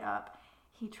shoulder, get up.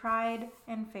 He tried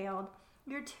and failed.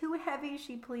 You're too heavy,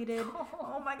 she pleaded.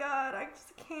 Oh my God, I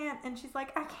just can't. And she's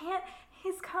like, I can't,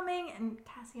 he's coming. And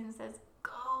Cassian says,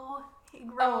 go. He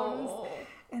groans. Oh.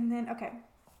 And then, okay.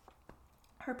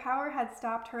 Her power had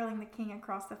stopped hurling the king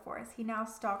across the forest. He now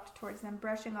stalked towards them,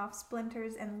 brushing off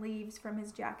splinters and leaves from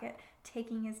his jacket,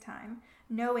 taking his time,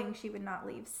 knowing she would not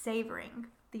leave, savoring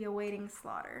the awaiting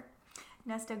slaughter.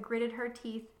 Nesta gritted her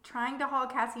teeth, trying to haul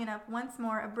Cassian up once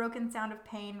more. A broken sound of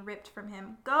pain ripped from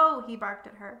him. Go, he barked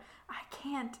at her. I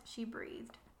can't, she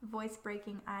breathed, voice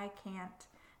breaking, I can't.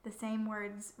 The same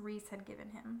words Rhys had given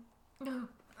him.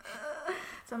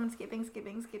 So I'm skipping. Skip.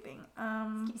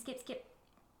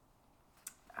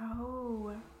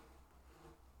 Oh.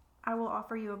 I will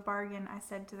offer you a bargain, I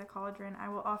said to the cauldron. I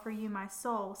will offer you my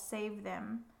soul. Save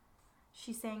them.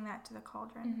 She's saying that to the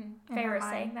cauldron. Mm-hmm. Feyre's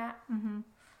saying that. Mm-hmm.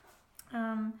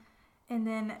 And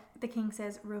then the king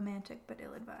says, romantic but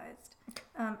ill-advised.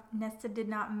 Nesta did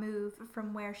not move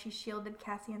from where she shielded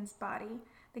Cassian's body.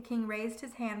 The king raised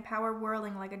his hand, power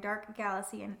whirling like a dark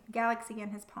galaxy in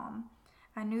his palm.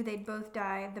 I knew they'd both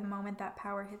die the moment that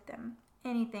power hit them.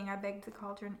 Anything, I begged the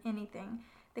cauldron, anything.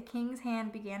 The king's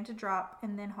hand began to drop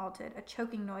and then halted. A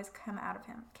choking noise came out of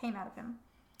him.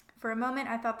 For a moment,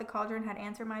 I thought the cauldron had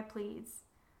answered my pleas.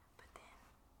 But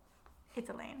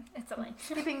then, it's Elaine.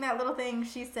 Skipping that little thing,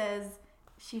 she says,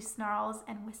 she snarls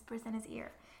and whispers in his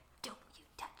ear, don't you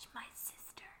touch my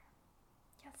sister.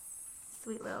 Yes.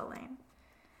 Sweet little Elaine.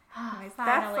 Anyways, Finally,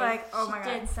 that's like, oh my she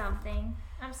God. did something.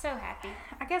 I'm so happy.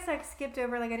 I guess I skipped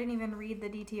over, like I didn't even read the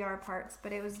DTR parts,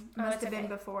 but it was must it's have been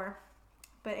okay. before.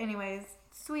 But anyways,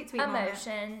 sweet moment.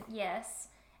 Emotion, yes.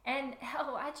 And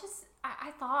hell, I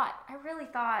really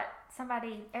thought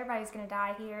everybody's going to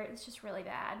die here. It's just really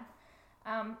bad.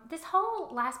 This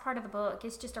whole last part of the book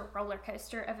is just a roller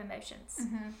coaster of emotions.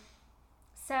 Mm-hmm.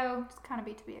 So, It's kind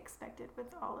of to be expected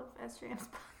with all of SJM's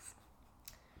books.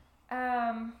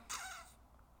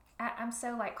 I'm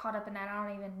so like caught up in that. I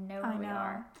don't even know where we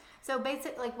are. So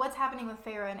basically, like, what's happening with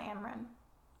Feyre and Amren?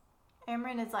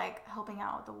 Amren is like helping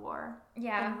out with the war.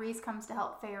 Yeah. And Rhys comes to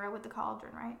help Feyre with the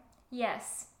cauldron, right?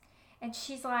 Yes. And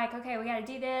she's like, okay, we got to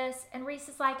do this. And Rhys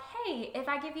is like, hey, if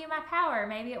I give you my power,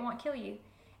 maybe it won't kill you.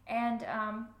 And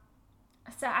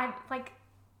so I like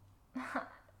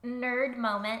nerd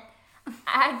moment.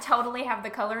 I totally have the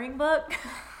coloring book.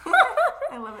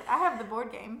 I love it. I have the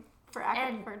board game for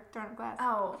Throne of Glass.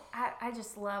 Oh, I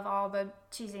just love all the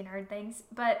cheesy nerd things.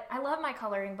 But I love my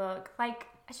coloring book. Like,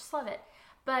 I just love it.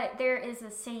 But there is a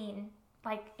scene,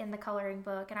 like, in the coloring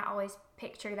book, and I always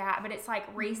picture that. But it's like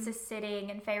Rhys is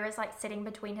sitting, and Feyre's, like, sitting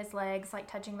between his legs, like,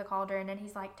 touching the cauldron, and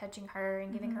he's, like, touching her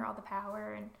and giving her all the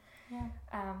power. And Yeah.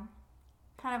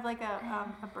 Kind of like a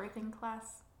birthing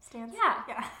class stance.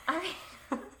 Yeah. I mean,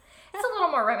 it's a little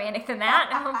more romantic than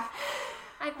that.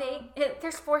 I think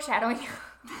there's foreshadowing.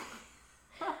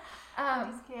 I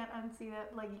just can't unsee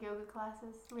that, like, yoga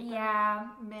classes with the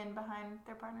men behind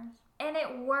their partners. And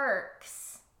it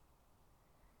works.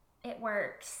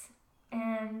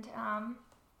 And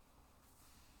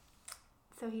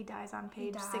so he dies on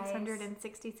page dies.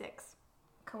 666.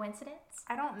 Coincidence?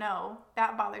 I don't know.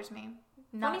 That bothers me.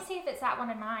 Let me see if it's that one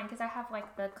in mine, because I have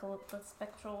like the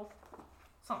spectral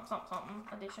something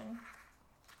edition.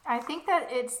 I think that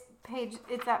it's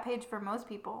that page for most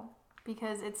people,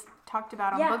 because it's talked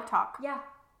about on Book Talk. Yeah.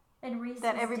 And Rhys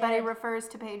that is everybody dead. refers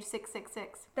to page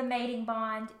 666. The mating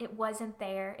bond, it wasn't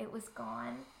there. It was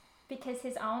gone. Because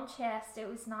his own chest, it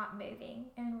was not moving.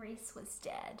 And Rhys was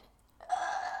dead.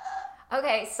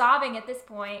 Okay, sobbing at this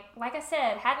point. Like I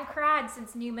said, hadn't cried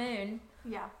since New Moon.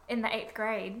 Yeah. In the 8th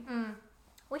grade.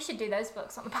 We should do those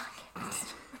books on the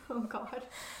podcast. Oh, God.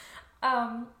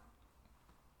 Oh,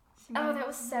 that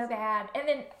was so bad. And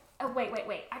then,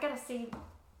 wait. I gotta see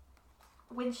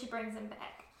when she brings him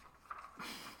back.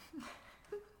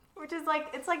 Which is like,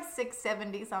 it's like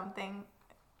 670 something.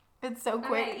 It's so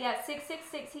quick. Okay, yeah,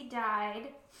 666, he died.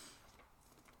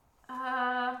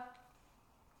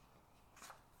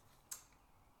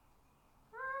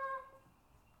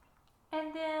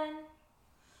 And then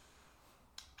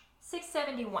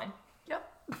 671. Yep.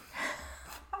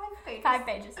 5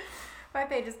 pages. 5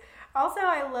 pages. Also,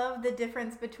 I love the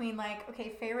difference between, like,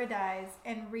 okay, Feyre dies,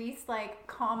 and Rhys, like,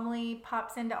 calmly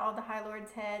pops into all the High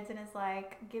Lords' heads and is,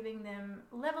 like, giving them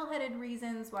level-headed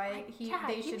reasons why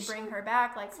they should bring her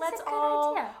back. Like, let's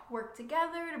all work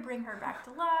together to bring her back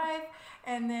to life.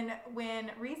 And then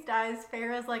when Rhys dies,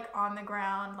 Feyre's, like, on the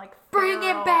ground, like, bring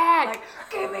him back! Like,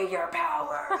 give me your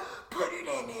power! Put it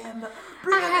in him!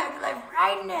 Bring him back to life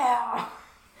right now!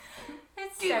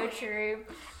 It's so true.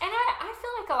 And I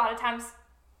feel like a lot of times...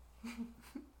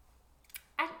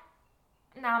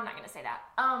 No, I'm not going to say that.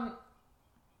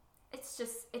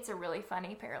 It's a really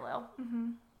funny parallel.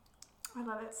 Mm-hmm. I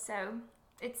love it. So,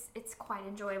 it's quite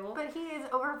enjoyable. But he is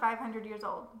over 500 years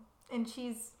old, and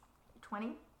she's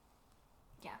 20?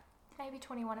 Yeah, maybe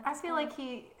 21 at I this feel point. like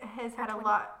he has had a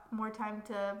lot more time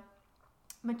to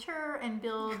mature and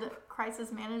build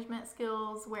crisis management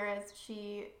skills, whereas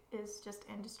she is just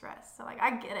in distress. So, like,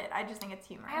 I get it. I just think it's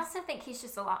humorous. I also think he's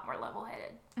just a lot more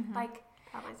level-headed. Mm-hmm. Like,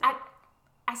 probably so.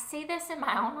 I see this in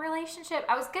my own relationship.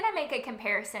 I was going to make a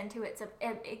comparison to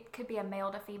it could be a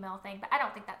male to female thing, but I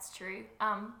don't think that's true.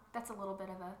 That's a little bit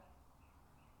of a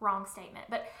wrong statement.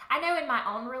 But I know in my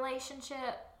own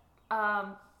relationship,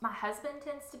 my husband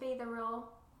tends to be the real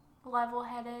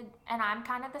level-headed, and I'm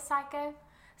kind of the psycho.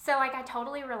 So, like, I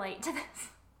totally relate to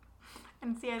this.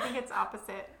 And see, I think it's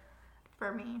opposite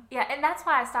for me. Yeah, and that's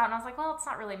why I stopped, and I was like, well, it's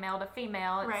not really male to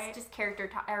female. It's just character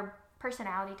or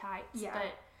personality types. Yeah.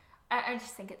 But I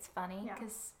just think it's funny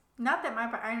because... Not that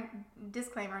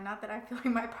disclaimer, not that I feel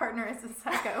like my partner is a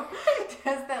psycho.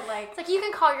 Just that, like... It's like, you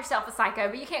can call yourself a psycho,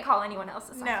 but you can't call anyone else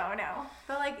a psycho. No.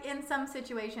 But, like, in some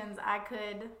situations, I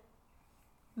could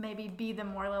maybe be the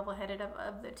more level-headed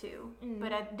of the two. Mm.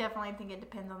 But I definitely think it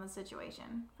depends on the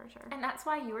situation, for sure. And that's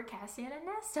why you were Cassian and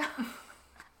Nesta.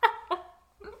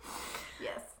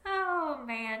 Yes. Oh,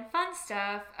 man. Fun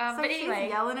stuff. So but anyway,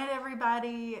 she's yelling at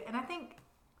everybody, and I think...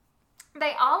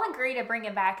 they all agree to bring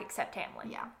him back except Tamlin.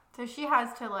 Yeah. So she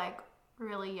has to, like,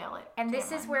 really yell at And this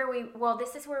Tamlin.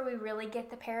 is where we really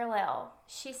get the parallel.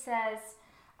 She says,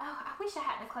 oh, I wish I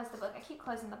hadn't closed the book. I keep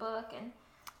closing the book. And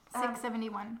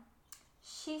 671.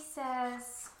 she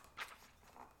says,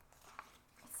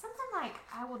 sometimes like,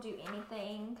 I will do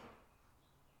anything.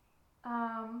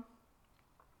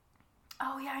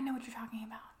 Oh yeah, I know what you're talking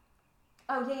about.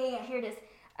 Oh yeah, here it is.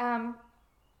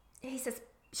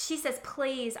 She says,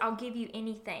 please, I'll give you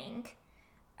anything.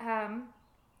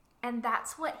 And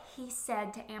that's what he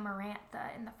said to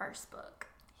Amarantha in the first book.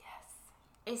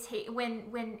 Is he when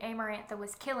Amarantha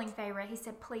was killing Feyre, he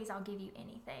said, please, I'll give you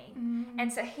anything. Mm-hmm.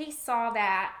 And so he saw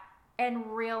that and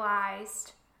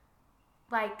realized,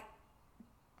 like,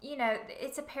 you know,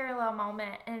 it's a parallel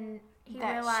moment, and he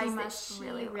That realized she that must she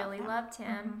really really love him. loved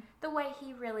him Mm-hmm. the way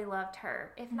he really loved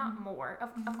her, if not more. Of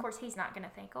Mm-hmm. course, he's not going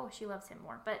to think, oh, she loves him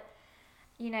more, but,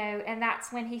 you know, and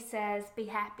that's when he says, be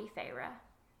happy, Feyre,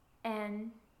 and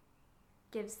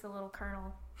gives the little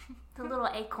kernel, the little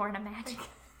acorn of magic.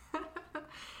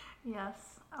 Yes.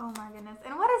 Oh my goodness.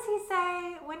 And what does he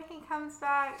say when he comes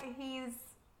back?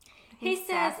 He says,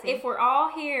 sassy. if we're all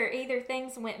here, either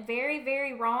things went very,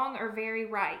 very wrong or very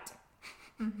right.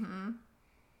 Mm-hmm.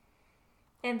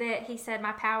 And that he said,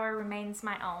 my power remains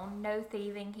my own. No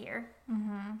thieving here.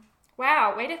 Mm-hmm.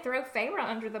 Wow, way to throw Feyre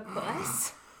under the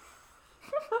bus.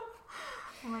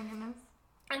 Oh my goodness.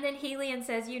 And then Helion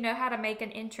says, you know how to make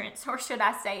an entrance, or should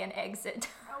I say an exit.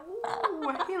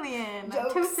 Oh, Helion.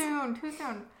 Jokes. Too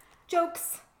soon.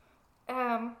 Jokes.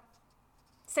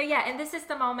 So yeah, and this is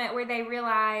the moment where they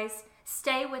realize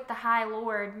stay with the High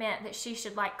Lord meant that she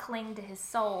should like cling to his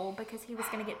soul because he was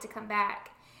going to get to come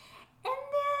back. And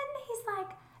then he's like,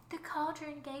 the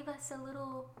cauldron gave us a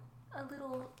little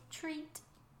treat.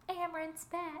 Amren's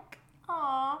back.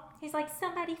 Aw. He's like,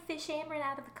 somebody fish Amren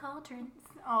out of the cauldron.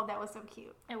 Oh, that was so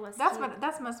cute. It was That's cute. what.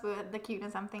 That must be the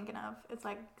cuteness I'm thinking of. It's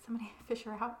like somebody fish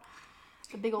her out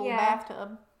the big old Yeah.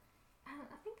 bathtub. I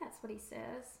think that's what he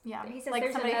says. Yeah. He says Like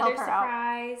there's somebody another help her out.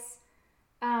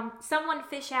 surprise. Someone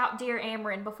fish out dear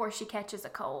Amren before she catches a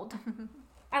cold.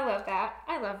 I love that.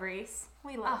 I love Reese.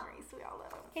 We love Reese. We all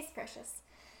love him. He's precious.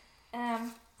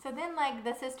 So then, like,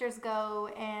 the sisters go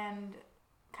and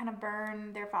kind of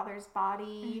burn their father's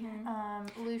body.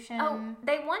 Lucian. Oh,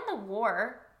 they won the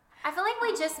war. I feel like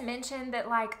we just mentioned that,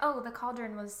 like, oh, the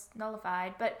cauldron was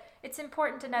nullified, but it's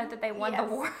important to note that they won the Yes.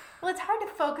 war. Well, it's hard to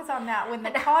focus on that when the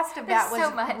I know. cost of that There's was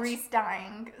so much. Reese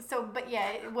dying. So, but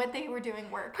yeah, what they were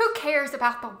doing worked. Who cares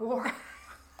about the war?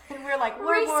 And we're like,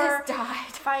 Reese war, has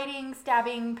died. fighting,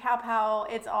 stabbing, pow pow.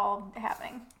 It's all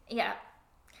happening. Yeah.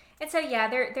 And so, yeah,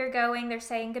 they're going, they're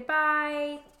saying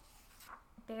goodbye,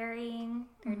 burying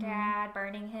their dad,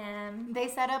 burning him. They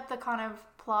set up the kind of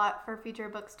plot for future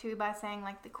books too by saying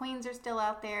like the queens are still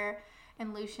out there,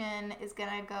 and Lucian is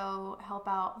gonna go help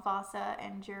out Vasa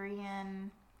and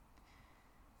Jurian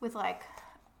with like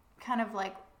kind of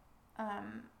like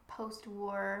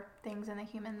post-war things in the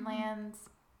human lands.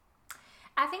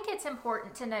 I think it's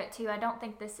important to note too, I don't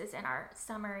think this is in our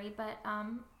summary, but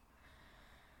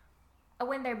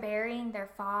when they're burying their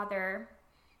father,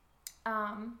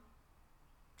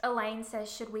 Elaine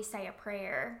says, should we say a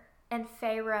prayer? And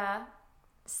Feyre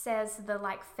says the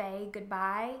like Fae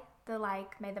goodbye, the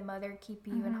like may the mother keep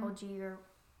you and hold you, or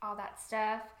all that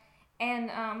stuff.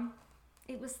 And I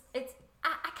kind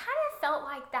of felt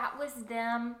like that was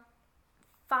them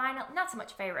final, not so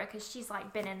much Feyre because she's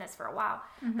like been in this for a while,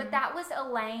 but that was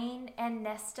Elaine and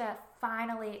Nesta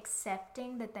finally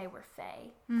accepting that they were Fae,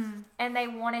 and they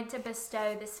wanted to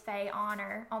bestow this Fae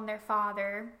honor on their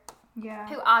father,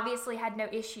 who obviously had no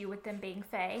issue with them being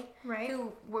Fae, Right.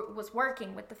 who was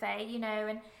working with the Fae, you know.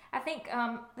 And I think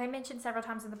they mentioned several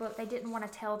times in the book they didn't want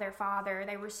to tell their father,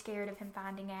 they were scared of him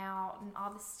finding out and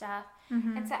all this stuff.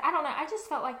 And so I don't know, I just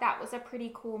felt like that was a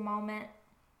pretty cool moment.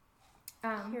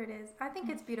 Here it is. I think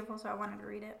it's beautiful, so I wanted to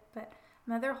read it. But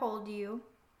Mother hold you.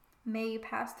 May you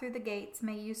pass through the gates.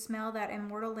 May you smell that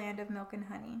immortal land of milk and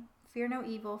honey. Fear no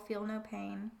evil, feel no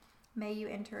pain. May you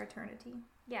enter eternity.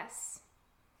 Yes.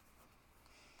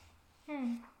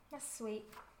 That's sweet.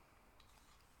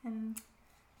 And,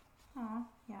 oh,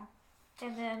 yeah.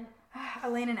 And then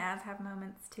Elaine and Az have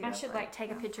moments too. I should but, like take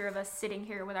a picture of us sitting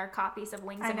here with our copies of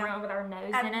Wings I and know. Rome with our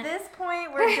nose At in it. this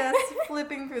point, we're just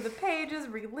flipping through the pages,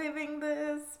 reliving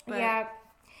this. But Yeah.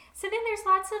 So then there's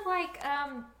lots of like,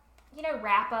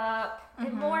 wrap up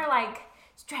and more like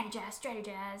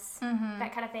strategize,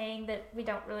 that kind of thing that we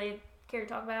don't really care to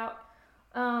talk about.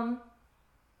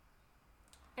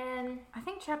 And I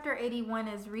think chapter 81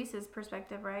 is Reese's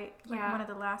perspective, right? Like Yeah. one of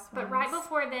the last ones. but right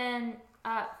before then,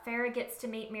 Farrah gets to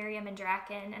meet Miriam and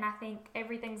Draken, and I think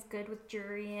everything's good with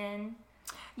Jurian.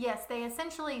 Yes, they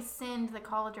essentially send the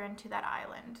cauldron to that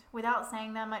island. Without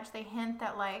saying that much, they hint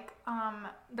that like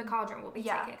The cauldron will be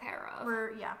Yeah. taken care of.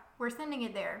 we're sending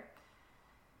it there.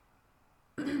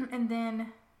 And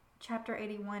then chapter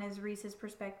 81 is Reese's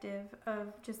perspective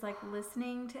of just like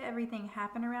listening to everything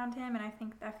happen around him, and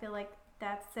I feel like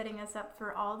that's setting us up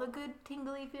for all the good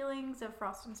tingly feelings of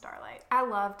Frost and Starlight. I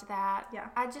loved that. Yeah.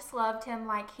 I just loved him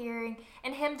like hearing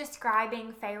and him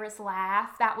describing Feyre's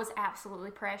laugh. That was absolutely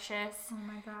precious. Oh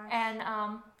my gosh. And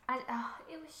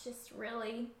it was just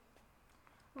really,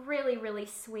 really, really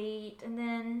sweet. And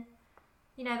then,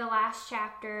 the last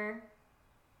chapter,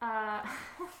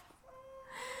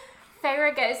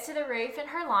 Feyre goes to the roof in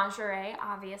her lingerie,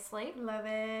 obviously. Love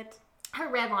it. Her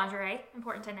red lingerie,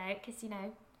 important to note,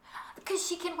 because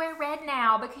she can wear red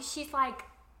now because she's like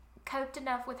coped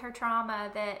enough with her trauma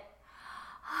that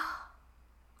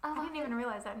I didn't even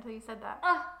realize that until you said that.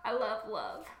 I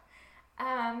love.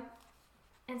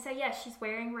 And so yeah, she's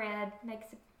wearing red, makes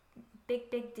a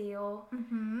big deal.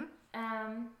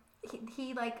 Mm-hmm.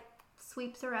 He like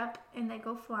sweeps her up and they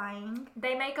go flying.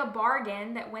 They make a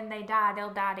bargain that when they die,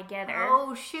 they'll die together.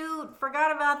 Oh shoot,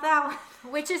 forgot about that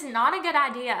one. Which is not a good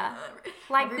idea.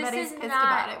 Like, everybody's this is pissed not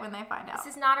about it when they find out.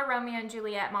 This is not a Romeo and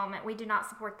Juliet moment. We do not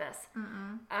support this.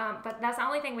 But that's the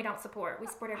only thing we don't support. We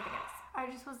support everything else.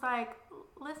 I just was like,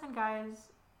 listen guys,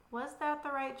 was that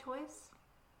the right choice?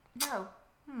 No.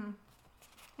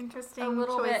 Interesting. A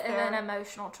little choice bit there. of an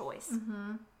emotional choice.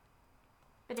 Mm-hmm.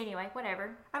 But anyway,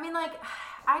 whatever. I mean, like,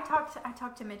 I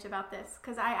talked to Mitch about this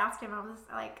because I asked him. I was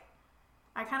like,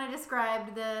 I kind of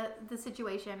described the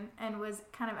situation and was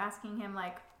kind of asking him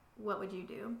like, what would you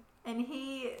do? And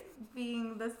he,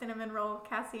 being the cinnamon roll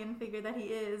Cassian figure that he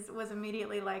is, was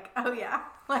immediately like, oh yeah,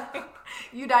 like,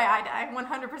 you die, I die,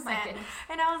 100%.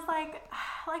 And I was like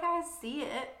I see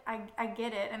it, I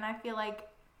get it, and I feel like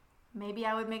maybe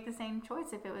I would make the same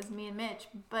choice if it was me and Mitch,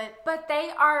 but they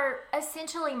are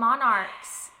essentially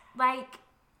monarchs. Like,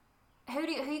 who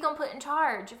you gonna put in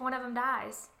charge if one of them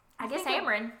dies? I guess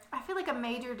Amren. I feel like a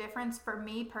major difference for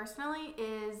me personally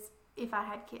is if I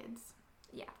had kids.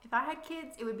 Yeah. If I had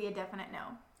kids, it would be a definite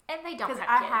no. And they don't have kids.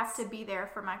 Because I have to be there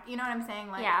for my, you know what I'm saying?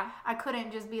 Like, yeah. I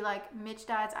couldn't just be like, Mitch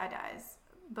dies, I dies.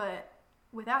 But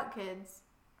without kids,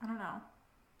 I don't know.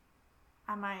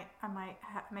 I might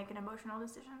make an emotional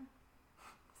decision.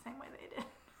 Same way they did.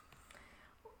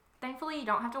 Thankfully, you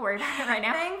don't have to worry about it right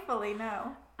now. Thankfully,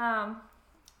 no.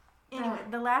 Anyway,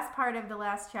 the last part of the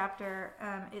last chapter,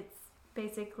 it's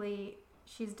basically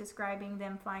she's describing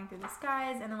them flying through the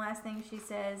skies, and the last thing she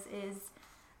says is,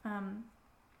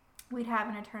 we'd have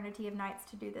an eternity of nights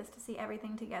to do this, to see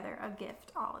everything together, a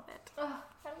gift, all of it. Oh,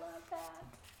 I love that.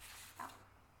 Yeah.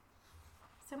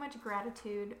 So much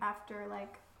gratitude after,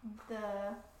 like,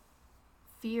 the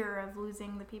fear of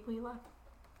losing the people you love.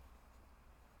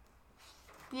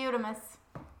 Beautimus.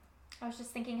 I was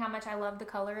just thinking how much I love the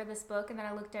color of this book, and then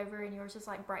I looked over and yours is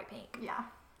like bright pink. Yeah.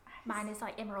 Mine is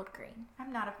like emerald green.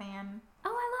 I'm not a fan. Oh,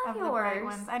 I love of yours. The bright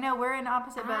ones. I know, we're in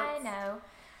opposite boats. I know.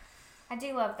 I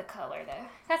do love the color though.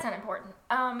 That's unimportant.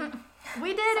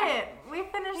 We did it. We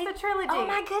finished the trilogy. Oh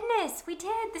my goodness, we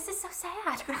did. This is so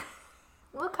sad.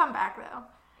 We'll come back though.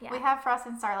 Yeah. We have Frost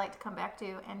and Starlight to come back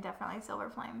to, and definitely Silver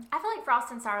Flame. I feel like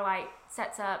Frost and Starlight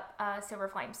sets up Silver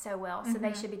Flame so well, so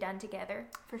they should be done together.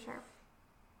 For sure.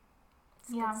 It's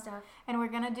good stuff. And we're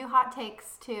going to do hot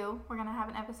takes too. We're going to have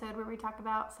an episode where we talk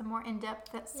about some more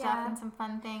in-depth stuff and some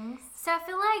fun things. So I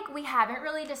feel like we haven't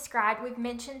really described, we've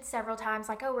mentioned several times,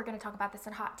 like, oh, we're going to talk about this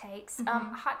in hot takes.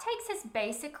 Hot takes is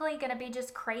basically going to be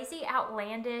just crazy,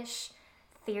 outlandish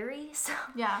theories.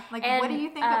 Yeah, like, and, what do you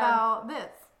think about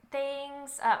this?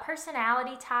 Things,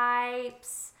 personality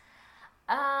types,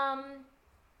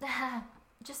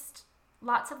 just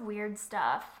lots of weird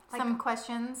stuff. Like, some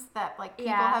questions that, like,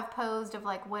 people have posed of,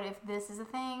 like, what if this is a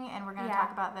thing? And we're going to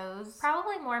talk about those.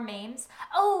 Probably more memes.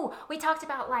 Oh, we talked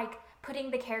about, like,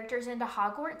 putting the characters into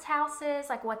Hogwarts houses,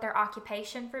 like what their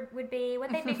occupation would be,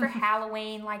 what they'd be for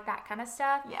Halloween, like that kind of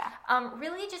stuff. Yeah.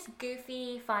 Really just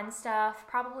goofy, fun stuff.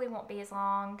 Probably won't be as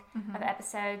long of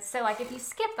episodes. So, like, if you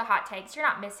skip the hot takes, you're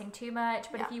not missing too much.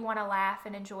 But if you want to laugh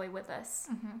and enjoy with us,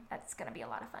 that's going to be a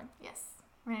lot of fun. Yes.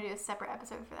 We're going to do a separate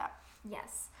episode for that.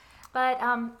 Yes. But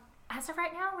as of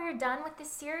right now, we're done with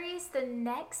this series. The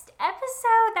next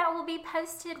episode that will be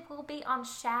posted will be on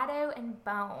Shadow and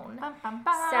Bone. Bum, bum,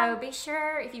 bum. So be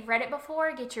sure, if you've read it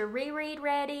before, get your reread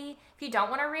ready. If you don't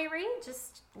want to reread,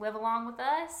 just live along with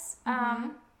us.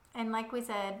 And like we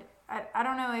said, I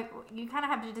don't know, if you kind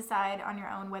of have to decide on your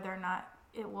own whether or not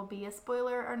it will be a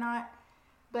spoiler or not.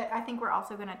 But I think we're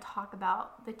also going to talk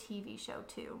about the TV show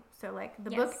too. So, like, the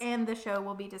book and the show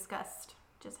will be discussed.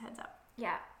 Just heads up.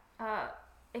 Yeah.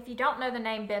 If you don't know the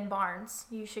name Ben Barnes,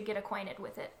 you should get acquainted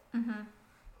with it.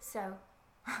 So.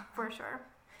 For sure.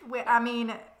 I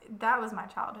mean, that was my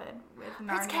childhood with Narnia.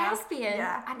 Prince Caspian.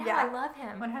 Yeah. I know, I love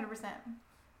him. 100%.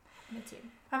 Me too.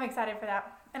 I'm excited for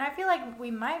that. And I feel like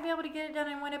we might be able to get it done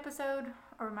in one episode,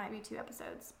 or it might be 2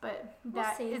 episodes. But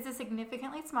that is a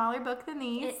significantly smaller book than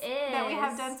these that we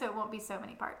have done, so it won't be so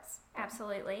many parts.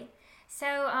 Absolutely. So,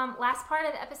 last part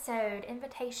of the episode,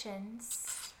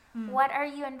 invitations. What are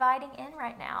you inviting in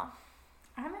right now?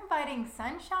 I'm inviting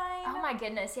sunshine. Oh my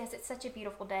goodness, yes, it's such a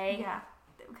beautiful day. Yeah,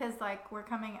 because like we're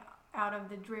coming out of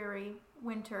the dreary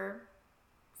winter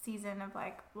season of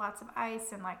like lots of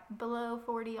ice and like below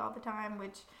 40 all the time,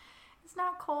 which is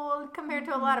not cold compared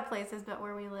to a lot of places, but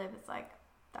where we live, it's like,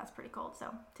 that's pretty cold.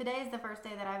 So today is the first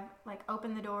day that I've like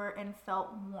opened the door and felt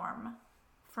warm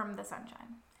from the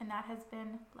sunshine, and that has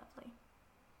been lovely.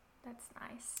 That's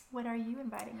nice. What are you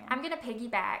inviting in? I'm going to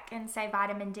piggyback and say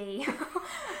vitamin D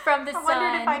from the sun. I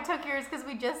wondered if I took yours because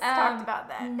we just talked about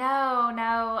that. No.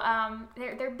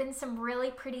 There have been some really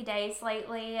pretty days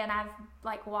lately, and I've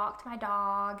like walked my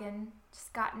dog and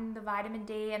just gotten the vitamin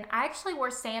D. And I actually wore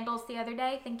sandals the other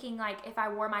day thinking like if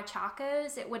I wore my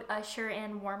Chacos, it would usher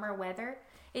in warmer weather.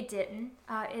 It didn't.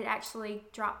 It actually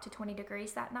dropped to 20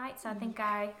 degrees that night, so I think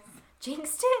I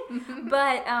jinxed it.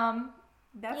 But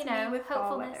that's me with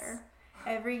fall weather.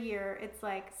 Every year it's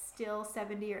like still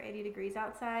 70 or 80 degrees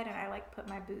outside, and I like put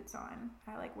my boots on.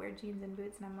 I like wear jeans and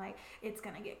boots, and I'm like, it's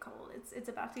gonna get cold. It's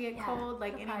about to get cold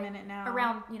like any minute now.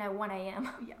 Around 1 a.m.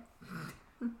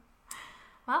 Yeah.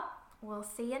 Well, we'll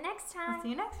see you next time.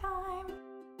 See you next time.